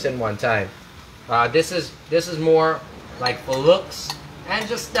throw this in one time. This is more like for looks and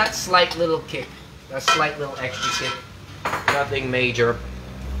just that slight little kick, that slight little extra kick, nothing major.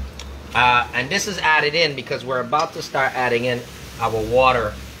 And this is added in because we're about to start adding in our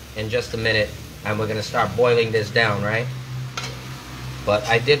water in just a minute, and we're gonna start boiling this down, right? But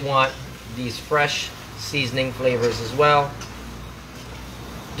I did want these fresh seasoning flavors as well,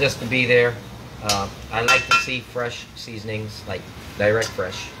 just to be there. I like to see fresh seasonings, like direct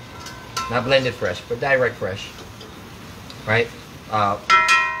fresh, not blended fresh, but direct fresh, right?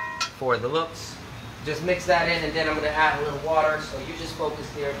 For the looks, just mix that in, and then I'm gonna add a little water. So you just focus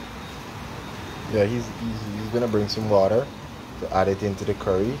there. Yeah, he's gonna bring some water to add it into the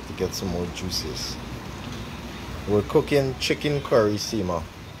curry to get some more juices. We're cooking chicken curry sima.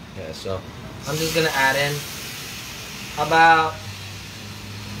 Yeah, so I'm just gonna add in about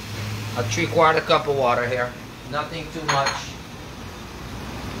a 3/4 cup of water here. Nothing too much.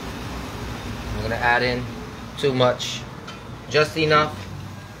 I'm gonna add in too much, just enough.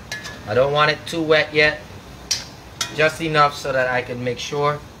 I don't want it too wet yet. Just enough so that I can make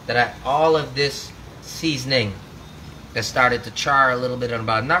sure that all of this seasoning that started to char a little bit on the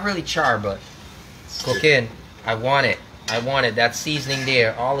bottom, not really char, but cook in. I want it. That seasoning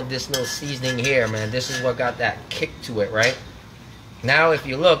there, all of this little seasoning here, man, this is what got that kick to it, right? Now if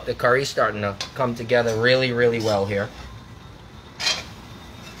you look, the curry's starting to come together really, really well here.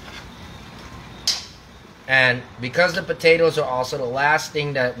 And because the potatoes are also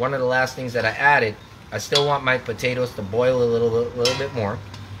one of the last things that I added, I still want my potatoes to boil a little bit more.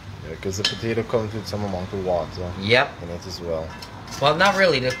 Yeah, because the potato comes with some amount of water. Yep. In it as well. Well, not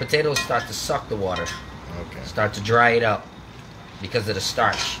really. The potatoes start to suck the water. Okay. Start to dry it up because of the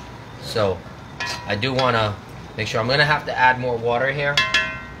starch. So I do want to make sure. I'm going to have to add more water here.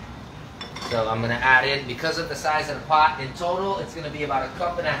 So I'm going to add in, because of the size of the pot, in total it's going to be about 1.5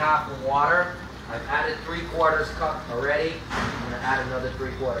 cups of water. I've added 3/4 cup already. I'm going to add another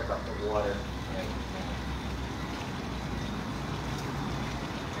 3/4 cup of water.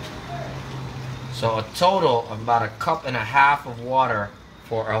 So a total of about 1.5 cups of water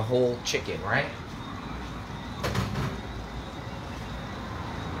for a whole chicken, right?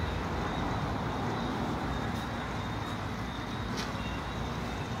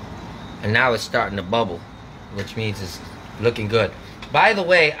 And now it's starting to bubble, which means it's looking good. By the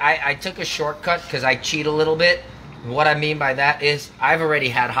way, I took a shortcut because I cheat a little bit. What I mean by that is I've already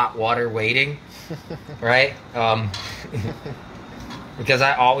had hot water waiting, right? Because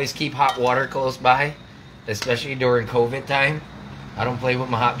I always keep hot water close by, especially during COVID time. I don't play with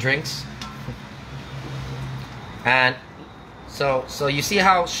my hot drinks. And so you see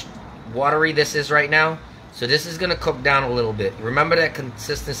how watery this is right now? So this is gonna cook down a little bit. Remember that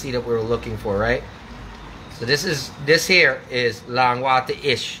consistency that we were looking for, right? So this here is lang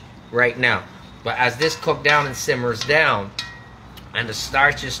water-ish right now. But as this cooks down and simmers down, and the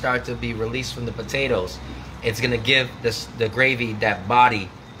starches start to be released from the potatoes, it's gonna give the gravy that body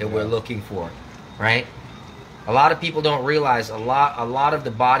that we're looking for, right? A lot of people don't realize a lot of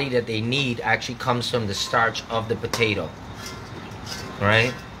the body that they need actually comes from the starch of the potato,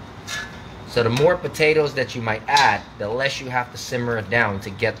 right? So the more potatoes that you might add, the less you have to simmer it down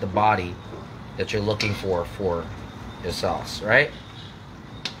to get the body that you're looking for your sauce, right?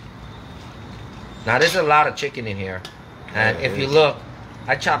 Now there's a lot of chicken in here, and if you look,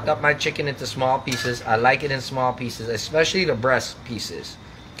 I chopped up my chicken into small pieces. I like it in small pieces, especially the breast pieces,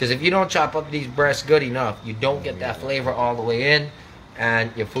 because if you don't chop up these breasts good enough, you don't get that flavor all the way in,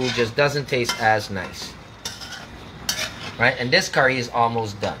 and your food just doesn't taste as nice, right? And this curry is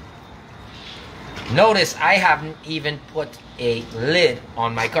almost done. Notice I haven't even put a lid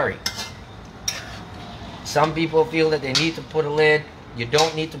on my curry. Some people feel that they need to put a lid. You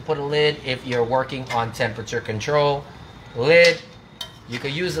don't need to put a lid if you're working on temperature control. Lid, you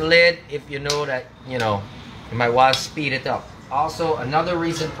could use a lid if you know that, you might want to speed it up. Also, another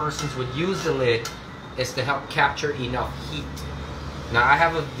reason persons would use the lid is to help capture enough heat. Now, I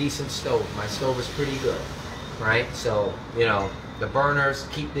have a decent stove. My stove is pretty good, right? So, the burners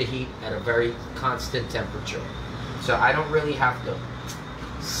keep the heat at a very constant temperature. So I don't really have to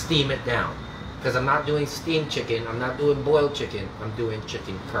steam it down, because I'm not doing steamed chicken, I'm not doing boiled chicken, I'm doing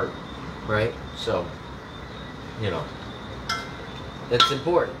chicken curry, right? So, It's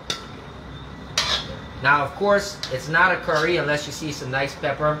important. Now, of course, it's not a curry unless you see some nice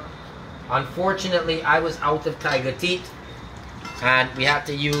pepper. Unfortunately, I was out of tiger teeth, and we had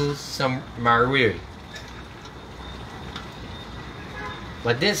to use some mariri.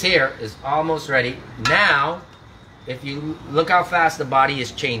 But this here is almost ready. Now, if you look how fast the body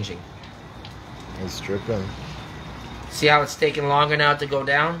is changing. It's dripping. See how it's taking longer now to go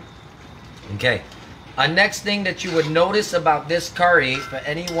down? Okay. A next thing that you would notice about this curry, for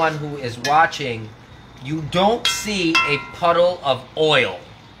anyone who is watching, you don't see a puddle of oil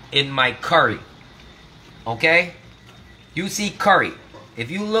in my curry. Okay? You see curry.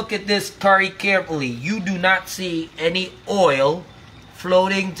 If you look at this curry carefully, you do not see any oil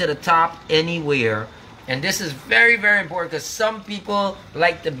floating to the top anywhere. And this is very, very important because some people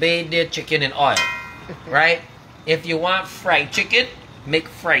like to bathe their chicken in oil. Right? If you want fried chicken, make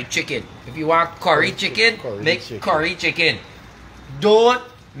fried chicken. If you want curry chicken, make curry chicken. Don't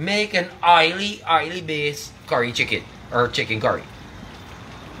make an oily based curry chicken or chicken curry.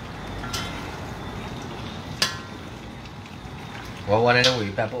 Well, one of them will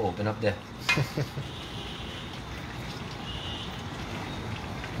you pepper open up there.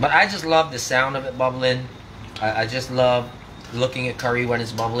 But I just love the sound of it bubbling. I just love looking at curry when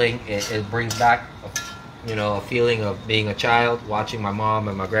it's bubbling. It brings back, you know, a feeling of being a child, watching my mom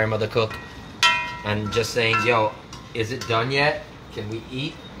and my grandmother cook, and just saying, yo, is it done yet? Can we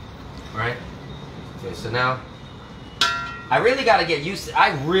eat? Right? Okay, so now, I really got to get used to,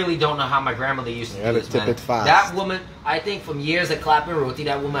 I really don't know how my grandmother used to do this, man. That woman, I think from years of clapping roti,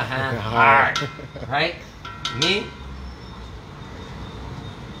 that woman had hard. Right? Me?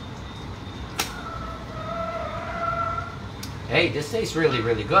 Hey, this tastes really,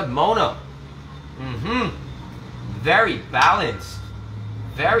 really good. Mona. Very balanced.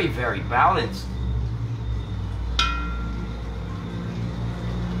 Very, very balanced.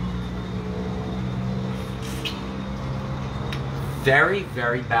 Very,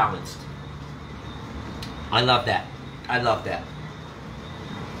 very balanced. I love that. I love that.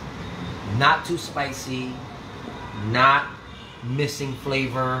 Not too spicy. Not missing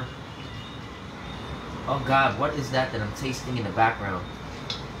flavor. Oh God, what is that I'm tasting in the background?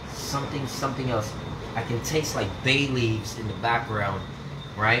 Something else. I can taste like bay leaves in the background,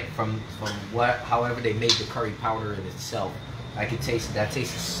 right? From what, however they made the curry powder in itself. I can taste that.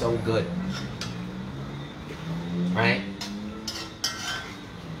 Tastes so good, right?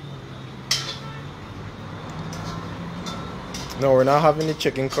 No, we're not having the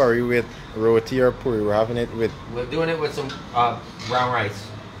chicken curry with roti or puri. We're having it with. We're doing it with some brown rice.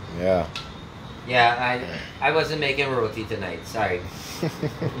 Yeah. Yeah, I wasn't making roti tonight. Sorry.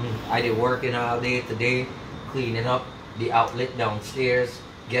 I did working all day today, cleaning up the outlet downstairs,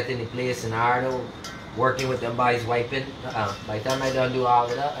 getting the place in order, working with them boys wiping. By the time I done do all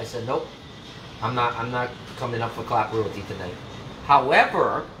of that, I said nope. I'm not coming up for clap roti tonight.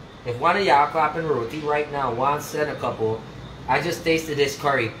 However, if one of y'all clapping roti right now, one send a couple. I just tasted this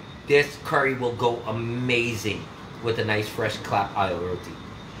curry. This curry will go amazing with a nice fresh clap oil roti.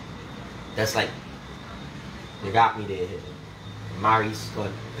 That's like, you got me there. Mari's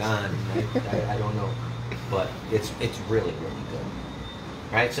gone. I don't know. But it's really, really good.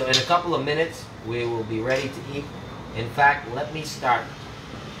 Alright, so in a couple of minutes, we will be ready to eat. In fact, let me start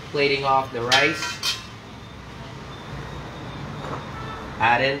plating off the rice.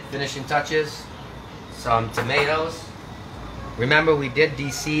 Add in finishing touches. Some tomatoes. Remember, we did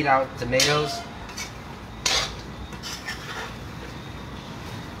de-seed our tomatoes.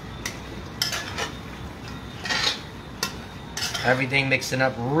 Everything mixing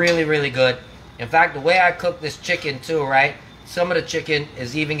up really, really good. In fact, the way I cook this chicken too, right? Some of the chicken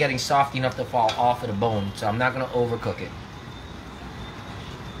is even getting soft enough to fall off of the bone. So I'm not going to overcook it.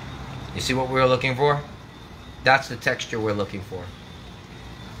 You see what we're looking for? That's the texture we're looking for.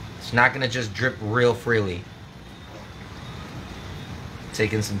 It's not going to just drip real freely.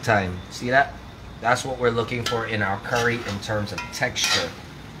 Taking some time. See that? That's what we're looking for in our curry in terms of texture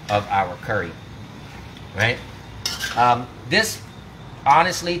of our curry. Right? This,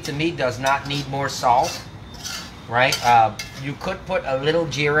 honestly, to me, does not need more salt, right? You could put a little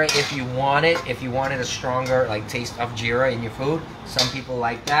jeera if you want it, if you wanted a stronger, like, taste of jeera in your food. Some people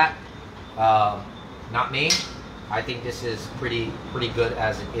like that. Not me. I think this is pretty good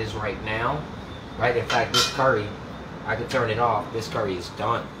as it is right now, right? In fact, this curry, I could turn it off. This curry is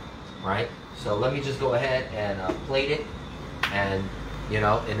done, right? So let me just go ahead and plate it, and, you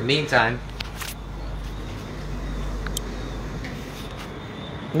know, in the meantime.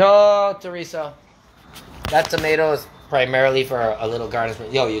 No, Teresa. That tomato is primarily for a little garnish.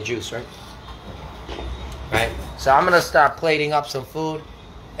 Yo, your juice, right? right? So I'm gonna start plating up some food.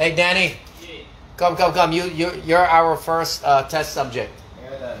 Hey, Danny, come. You're our first test subject.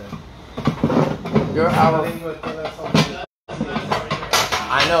 You're our.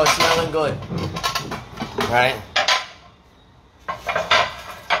 I know it's smelling good, right?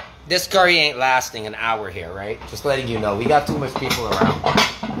 This curry ain't lasting an hour here, right? Just letting you know, we got too much people around.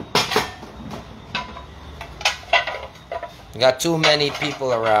 We got too many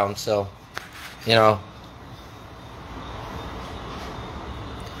people around, so, you know.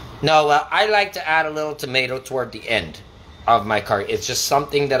 No, I like to add a little tomato toward the end of my curry. It's just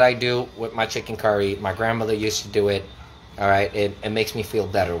something that I do with my chicken curry. My grandmother used to do it. All right, it makes me feel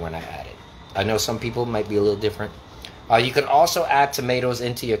better when I add it. I know some people might be a little different. You could also add tomatoes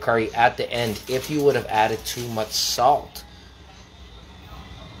into your curry at the end if you would have added too much salt.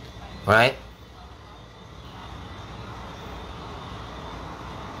 Right?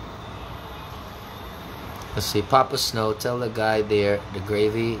 Let's see. Papa Snow, tell the guy there the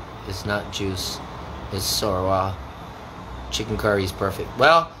gravy is not juice, it's sorwa. Chicken curry is perfect.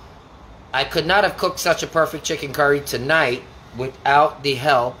 Well, I could not have cooked such a perfect chicken curry tonight without the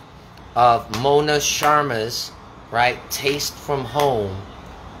help of Mona Sharma's, right, Taste from Home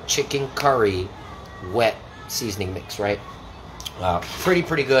chicken curry wet seasoning mix, right?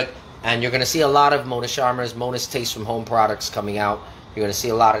 Pretty good. And you're going to see a lot of Mona's Taste from Home products coming out. You're going to see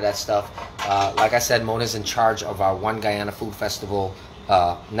a lot of that stuff. Like I said, Mona's in charge of our One Guyana Food Festival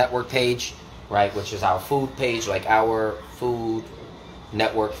network page, right, which is our food page, like our food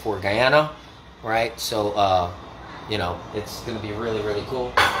network for Guyana, right? So, you know, it's going to be really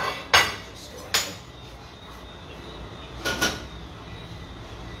cool.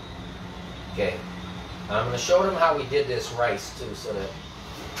 Okay, I'm going to show them how we did this rice too, so that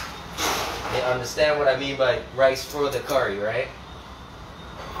they understand what I mean by rice for the curry, right?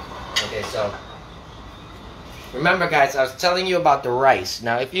 Okay, so remember guys, I was telling you about the rice.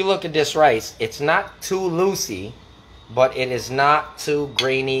 Now if you look at this rice, it's not too loosey, but it is not too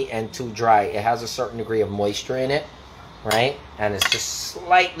grainy and too dry. It has a certain degree of moisture in it, right? And it's just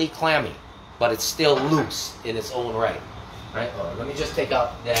slightly clammy, but it's still loose in its own right. Right? Hold on, let me just take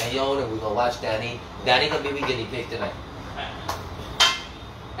out Danny on and we're gonna watch Danny. Danny gonna be the guinea pig tonight.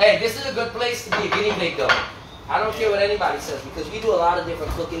 Hey, this is a good place to be a guinea pig though. I don't care what anybody says because we do a lot of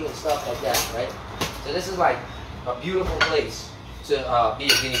different cooking and stuff like that, right? So this is like a beautiful place to be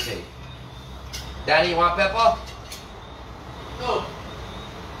a guinea pig. Danny, you want pepper? No.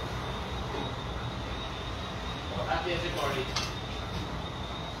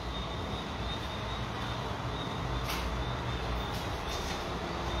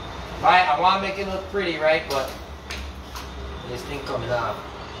 Right, I want to make it look pretty, right? But this thing coming out.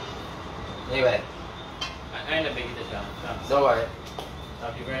 Anyway. I end up making this down. Don't worry.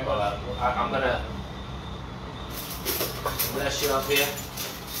 Thank you very much. I'm gonna bless you up here.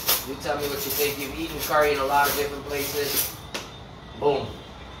 You tell me what you think. You've eaten curry in a lot of different places. Boom.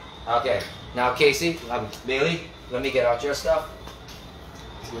 Okay. Now, Casey, Bailey, let me get out your stuff.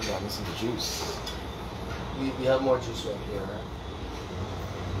 Still got missing the juice. We have more juice right here, right?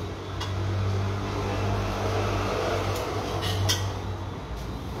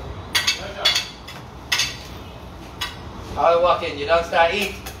 I'll walk in. You don't start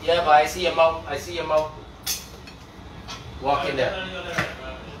eat. Yeah, but I see your mouth. I see your mouth. Walk in there.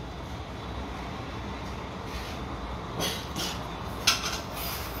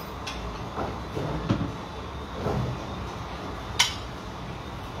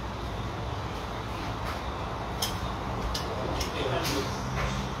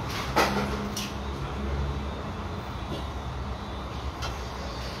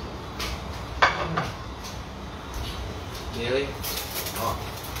 Really? Oh.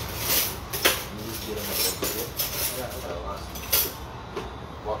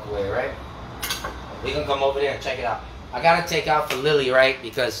 Walk away, right? We can come over there and check it out. I gotta take out for Lily, right?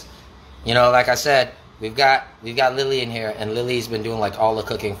 Because, you know, like I said, we've got Lily in here, and Lily's been doing like all the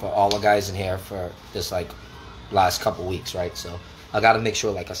cooking for all the guys in here for this like last couple weeks, right? So I gotta make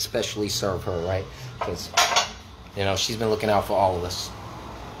sure like especially serve her, right? Because, you know, she's been looking out for all of us.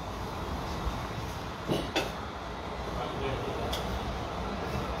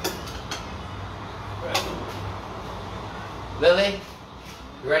 Lily,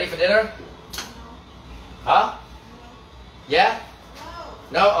 you ready for dinner? Huh? Yeah?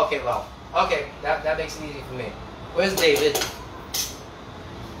 No? Okay, well. Okay, that makes it easy for me. Where's David?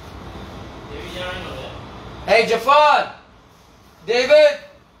 Hey, Jafar! David!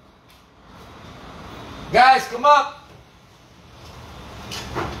 Guys, come up!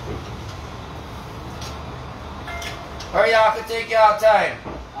 Hurry, I can take you out time.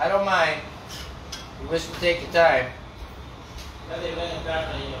 I don't mind. You wish to take your time.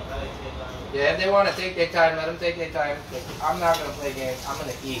 Yeah, if they want to take their time, let them take their time. I'm not going to play games. I'm going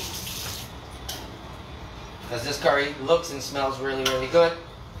to eat. Because this curry looks and smells really, really good.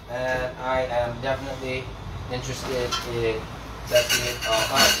 And I am definitely interested in testing it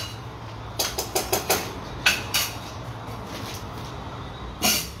all out.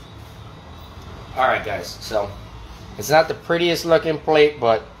 Alright guys, so it's not the prettiest looking plate,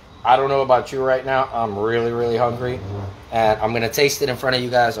 but I don't know about you right now. I'm really, really hungry. And I'm going to taste it in front of you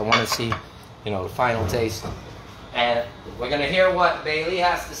guys. I want to see, you know, the final taste. And we're going to hear what Bailey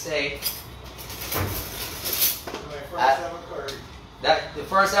has to say. The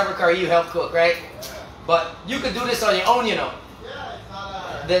first ever curry you helped cook, right? Yeah. But you could do this on your own, you know. Yeah, it's not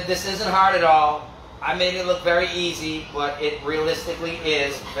hard. This isn't hard at all. I made it look very easy, but it realistically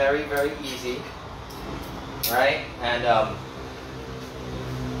is very, very easy. Right? And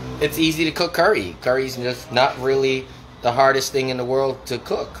it's easy to cook curry. Curry's just not really the hardest thing in the world to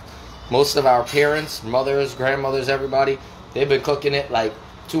cook. Most of our parents, mothers, grandmothers, everybody, they've been cooking it like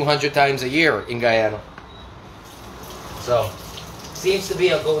 200 times a year in Guyana. So, seems to be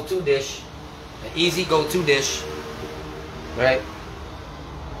a go-to dish, an easy go-to dish, right?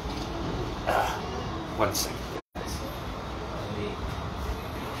 One second.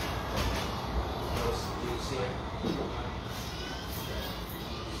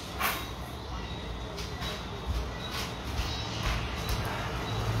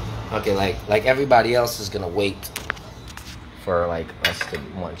 Okay, like everybody else is gonna wait for like us to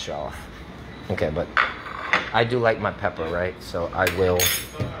munch off. Okay, but I do like my pepper, right? So I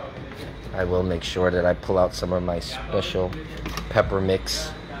will make sure that I pull out some of my special pepper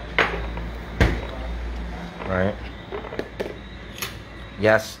mix. Right?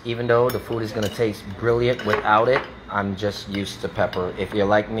 Yes, even though the food is gonna taste brilliant without it, I'm just used to pepper. If you're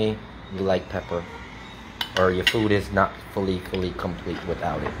like me, you like pepper. Or your food is not fully complete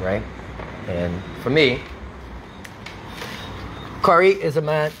without it, right? And for me, curry is a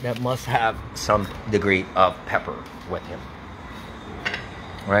man that must have some degree of pepper with him,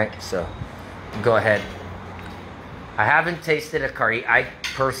 right? So go ahead. I haven't tasted a curry I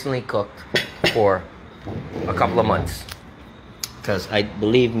personally cooked for a couple of months, because I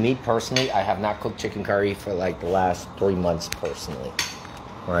believe me personally, I have not cooked chicken curry for like the last 3 months personally,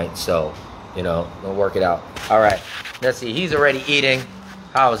 right? So, you know, we'll work it out. All right, let's see. He's already eating.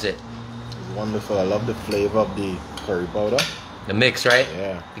 How is it? It's wonderful. I love the flavor of the curry powder. The mix, right?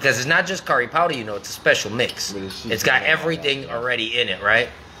 Yeah. Because it's not just curry powder, you know, it's a special mix. It's got everything already in it, right?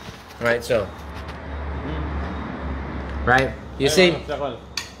 Right, so. Right? You see,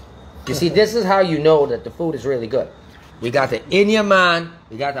 this is how you know that the food is really good. We got the Indian man,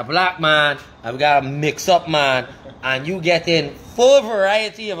 we got the black man, and we got a mix-up man, and you get in full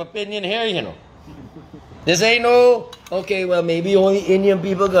variety of opinion here, you know. This ain't no, okay, well, maybe only Indian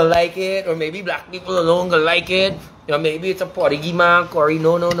people gonna like it, or maybe black people alone gonna like it, you know, maybe it's a Portuguese man curry.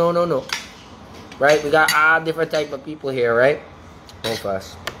 No. Right? We got all different type of people here, right? Go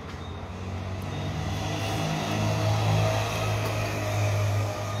fast.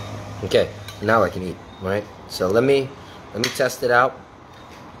 Okay, now I can eat, right? So let me test it out.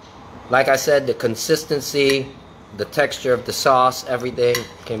 Like I said, the consistency, the texture of the sauce, everything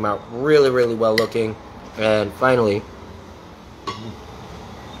came out really, really well looking. And finally,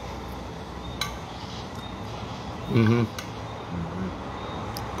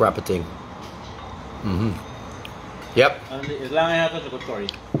 proper thing. Yep. As long as I have such a good curry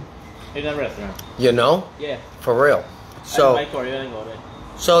in a restaurant. You know? Yeah. For real. So. I like curry, I go there.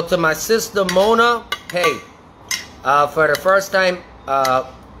 So to my sister Mona, hey, for the first time,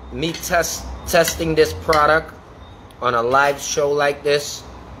 me testing this product on a live show like this,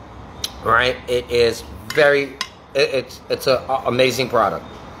 right? It is it's an amazing product,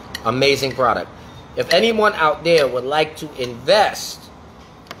 amazing product. If anyone out there would like to invest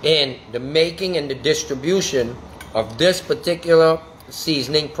in the making and the distribution of this particular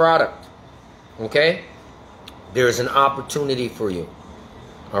seasoning product, okay, there is an opportunity for you.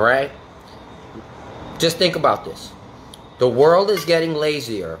 All right? Just think about this. The world is getting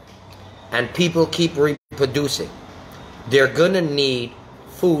lazier and people keep reproducing. They're gonna need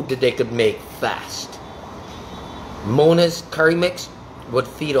food that they could make fast. Mona's curry mix would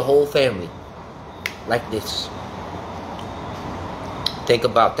feed a whole family like this. Think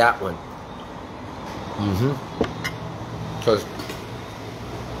about that one. Because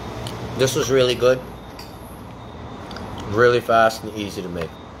this was really good, really fast and easy to make.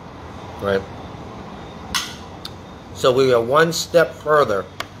 Right? So we are one step further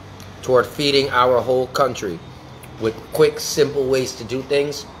toward feeding our whole country with quick, simple ways to do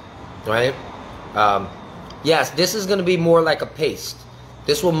things, right? Yes, this is going to be more like a paste.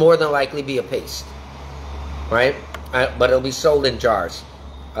 This will more than likely be a paste, right? But it'll be sold in jars.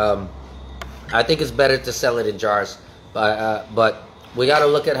 I think it's better to sell it in jars, but we got to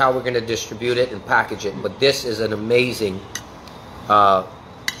look at how we're going to distribute it and package it. But this is an amazing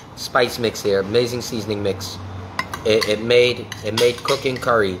spice mix here, amazing seasoning mix. It made cooking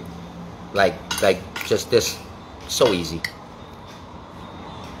curry like just this so easy.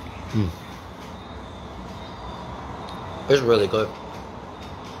 It's really good.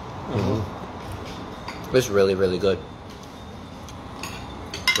 It's really, really good.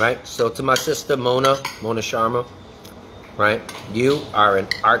 Right? So to my sister Mona Sharma, right? You are an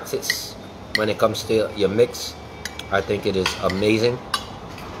artist when it comes to your mix. I think it is amazing.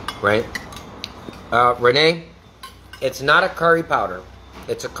 Right? Renee, it's not a curry powder.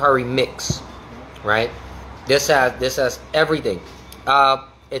 It's a curry mix. Right? This has everything.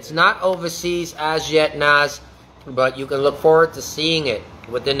 It's not overseas as yet, Naz, but you can look forward to seeing it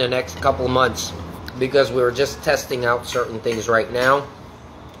within the next couple months, because we're just testing out certain things right now.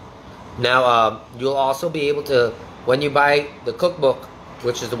 Now, you'll also be able to, when you buy the cookbook,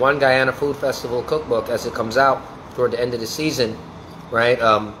 which is the One Guyana Food Festival cookbook, as it comes out toward the end of the season, right?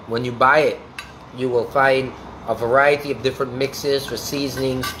 When you buy it, you will find a variety of different mixes for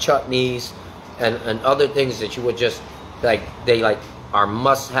seasonings, chutneys, and other things that you would just, they are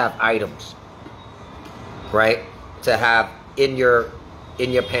must-have items, right? To have in your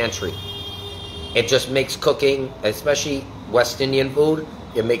pantry. It just makes cooking, especially West Indian food,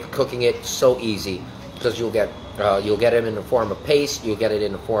 it makes cooking it so easy, because you'll get it in the form of paste, you'll get it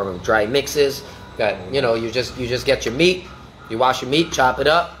in the form of dry mixes. That, you know, you just get your meat, you wash your meat, chop it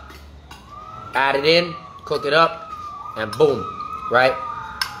up, add it in, cook it up, and boom, right?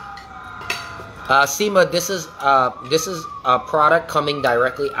 Seema, this is a product coming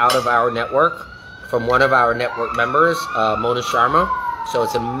directly out of our network from one of our network members, Mona Sharma. So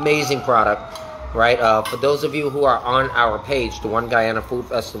it's an amazing product, right? For those of you who are on our page, the One Guyana Food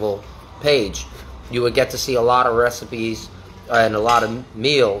Festival page, you would get to see a lot of recipes and a lot of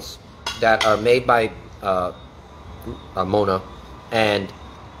meals that are made by Mona. And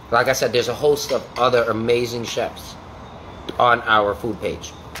like I said, there's a host of other amazing chefs on our food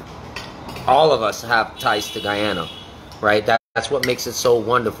page. All of us have ties to Guyana, right? That's what makes it so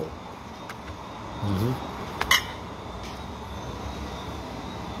wonderful.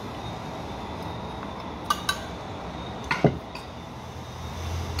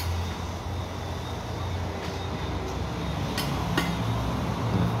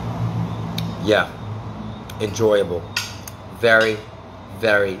 Yeah, enjoyable, very,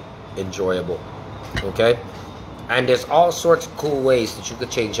 very enjoyable. Okay, and there's all sorts of cool ways that you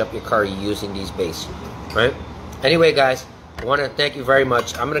could change up your curry using these bases, right? Anyway, guys, I want to thank you very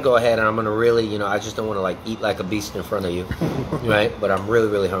much. I'm gonna go ahead and I'm gonna really, you know, I just don't want to like eat like a beast in front of you, right? But I'm really,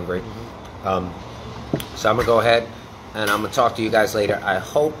 really hungry. So I'm gonna go ahead and I'm gonna talk to you guys later. I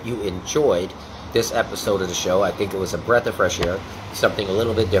hope you enjoyed this episode of the show. I think it was a breath of fresh air, something a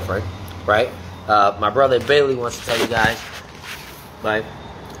little bit different, right? My brother Bailey wants to tell you guys, right?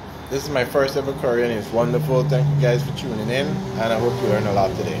 This is my first ever curry and it's wonderful. Thank you guys for tuning in, and I hope you learned a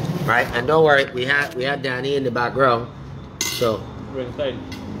lot today. Right, and don't worry, we had Danny in the back row, so Ringside.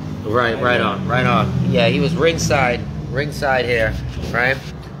 right on. Yeah, he was ringside here, right?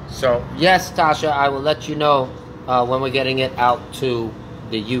 So yes, Tasha, I will let you know when we're getting it out to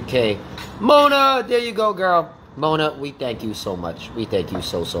the UK. Mona, there you go, girl. Mona, we thank you so much. We thank you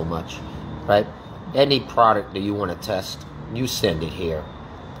so much, right? Any product that you want to test, you send it here.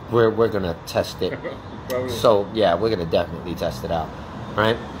 We're gonna test it. So yeah, we're gonna definitely test it out,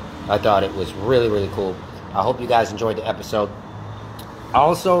 right? I thought it was really, really cool. I hope you guys enjoyed the episode.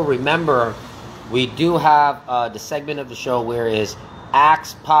 Also, remember, we do have the segment of the show where is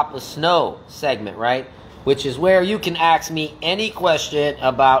Ask Papa Snow segment, right? Which is where you can ask me any question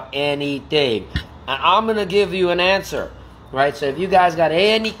about anything, and I'm gonna give you an answer, right? So if you guys got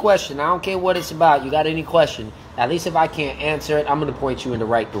any question, I don't care what it's about, you got any question, at least if I can't answer it, I'm going to point you in the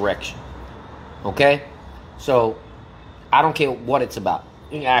right direction. Okay? So, I don't care what it's about.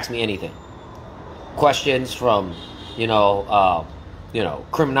 You can ask me anything. Questions from,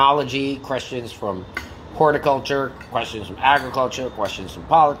 criminology, questions from horticulture, questions from agriculture, questions from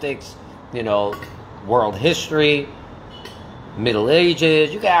politics, world history, Middle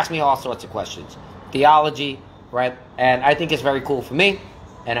Ages. You can ask me all sorts of questions. Theology, right? And I think it's very cool for me,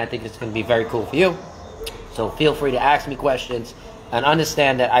 and I think it's going to be very cool for you. So feel free to ask me questions, and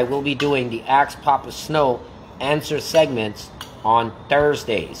understand that I will be doing the Ask Papa Snow answer segments on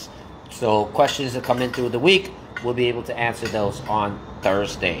Thursdays. So questions that come in through the week, we'll be able to answer those on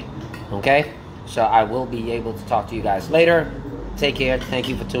Thursday. Okay? So I will be able to talk to you guys later. Take care. Thank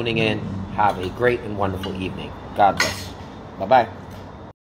you for tuning in. Have a great and wonderful evening. God bless. Bye-bye.